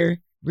Majority Leader,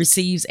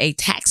 receives a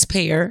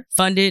taxpayer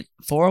funded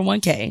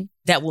 401k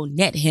that will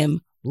net him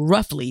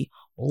roughly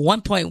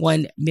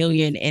 $1.1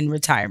 million in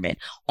retirement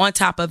on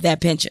top of that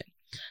pension.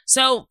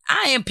 So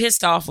I am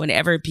pissed off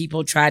whenever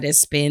people try to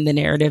spin the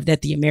narrative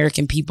that the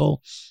American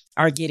people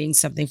are getting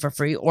something for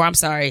free, or I'm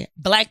sorry,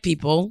 Black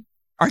people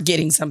are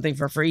getting something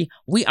for free.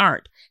 We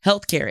aren't.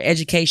 Healthcare,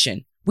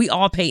 education, we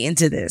all pay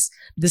into this.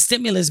 The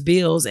stimulus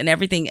bills and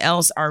everything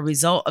else are a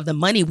result of the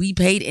money we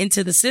paid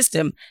into the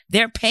system.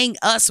 They're paying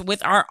us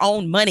with our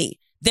own money.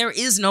 There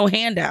is no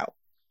handout.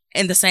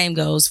 And the same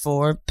goes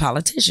for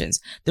politicians.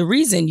 The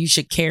reason you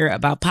should care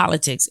about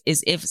politics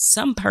is if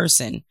some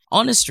person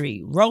on the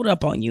street rolled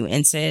up on you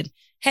and said,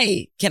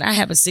 hey, can I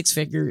have a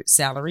 6-figure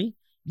salary?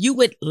 You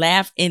would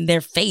laugh in their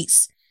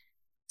face.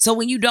 So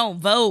when you don't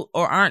vote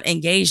or aren't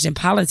engaged in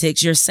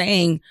politics, you're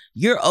saying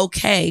you're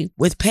okay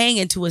with paying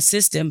into a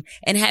system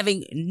and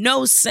having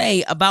no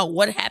say about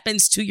what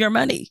happens to your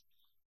money.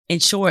 In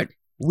short,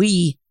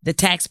 we, the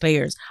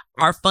taxpayers,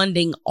 are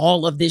funding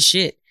all of this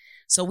shit.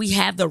 So we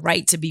have the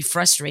right to be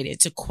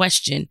frustrated, to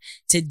question,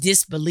 to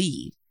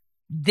disbelieve.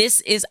 This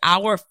is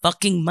our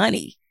fucking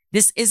money.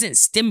 This isn't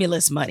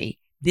stimulus money.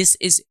 This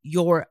is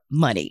your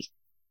money.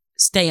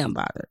 Stay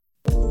unbothered.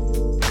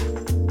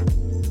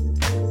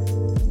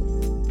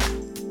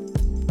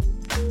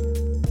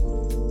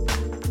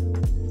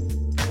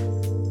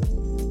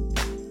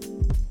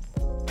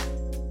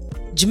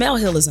 Jamel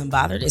Hill is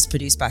Unbothered is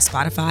produced by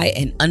Spotify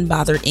and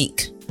Unbothered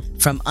Inc.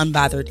 From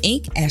Unbothered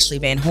Inc., Ashley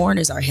Van Horn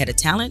is our head of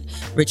talent,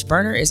 Rich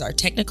Berner is our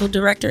technical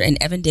director,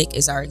 and Evan Dick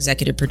is our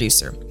executive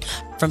producer.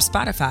 From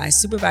Spotify,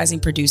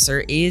 supervising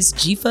producer is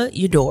Jifa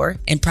Yador,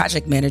 and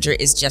project manager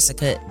is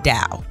Jessica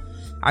Dow.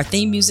 Our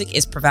theme music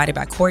is provided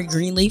by Corey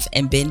Greenleaf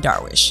and Ben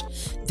Darwish.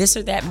 This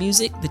or That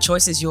Music, The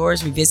Choice is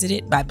Yours,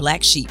 Revisited by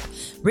Black Sheep,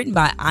 written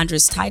by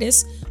Andres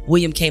Titus,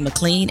 William K.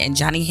 McLean, and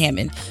Johnny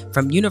Hammond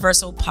from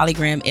Universal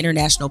Polygram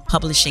International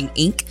Publishing,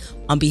 Inc.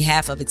 on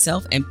behalf of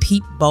itself and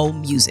Peep Bowl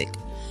Music.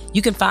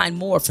 You can find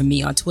more from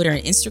me on Twitter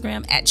and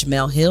Instagram at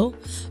Jamel Hill.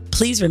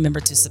 Please remember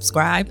to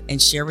subscribe and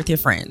share with your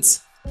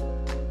friends.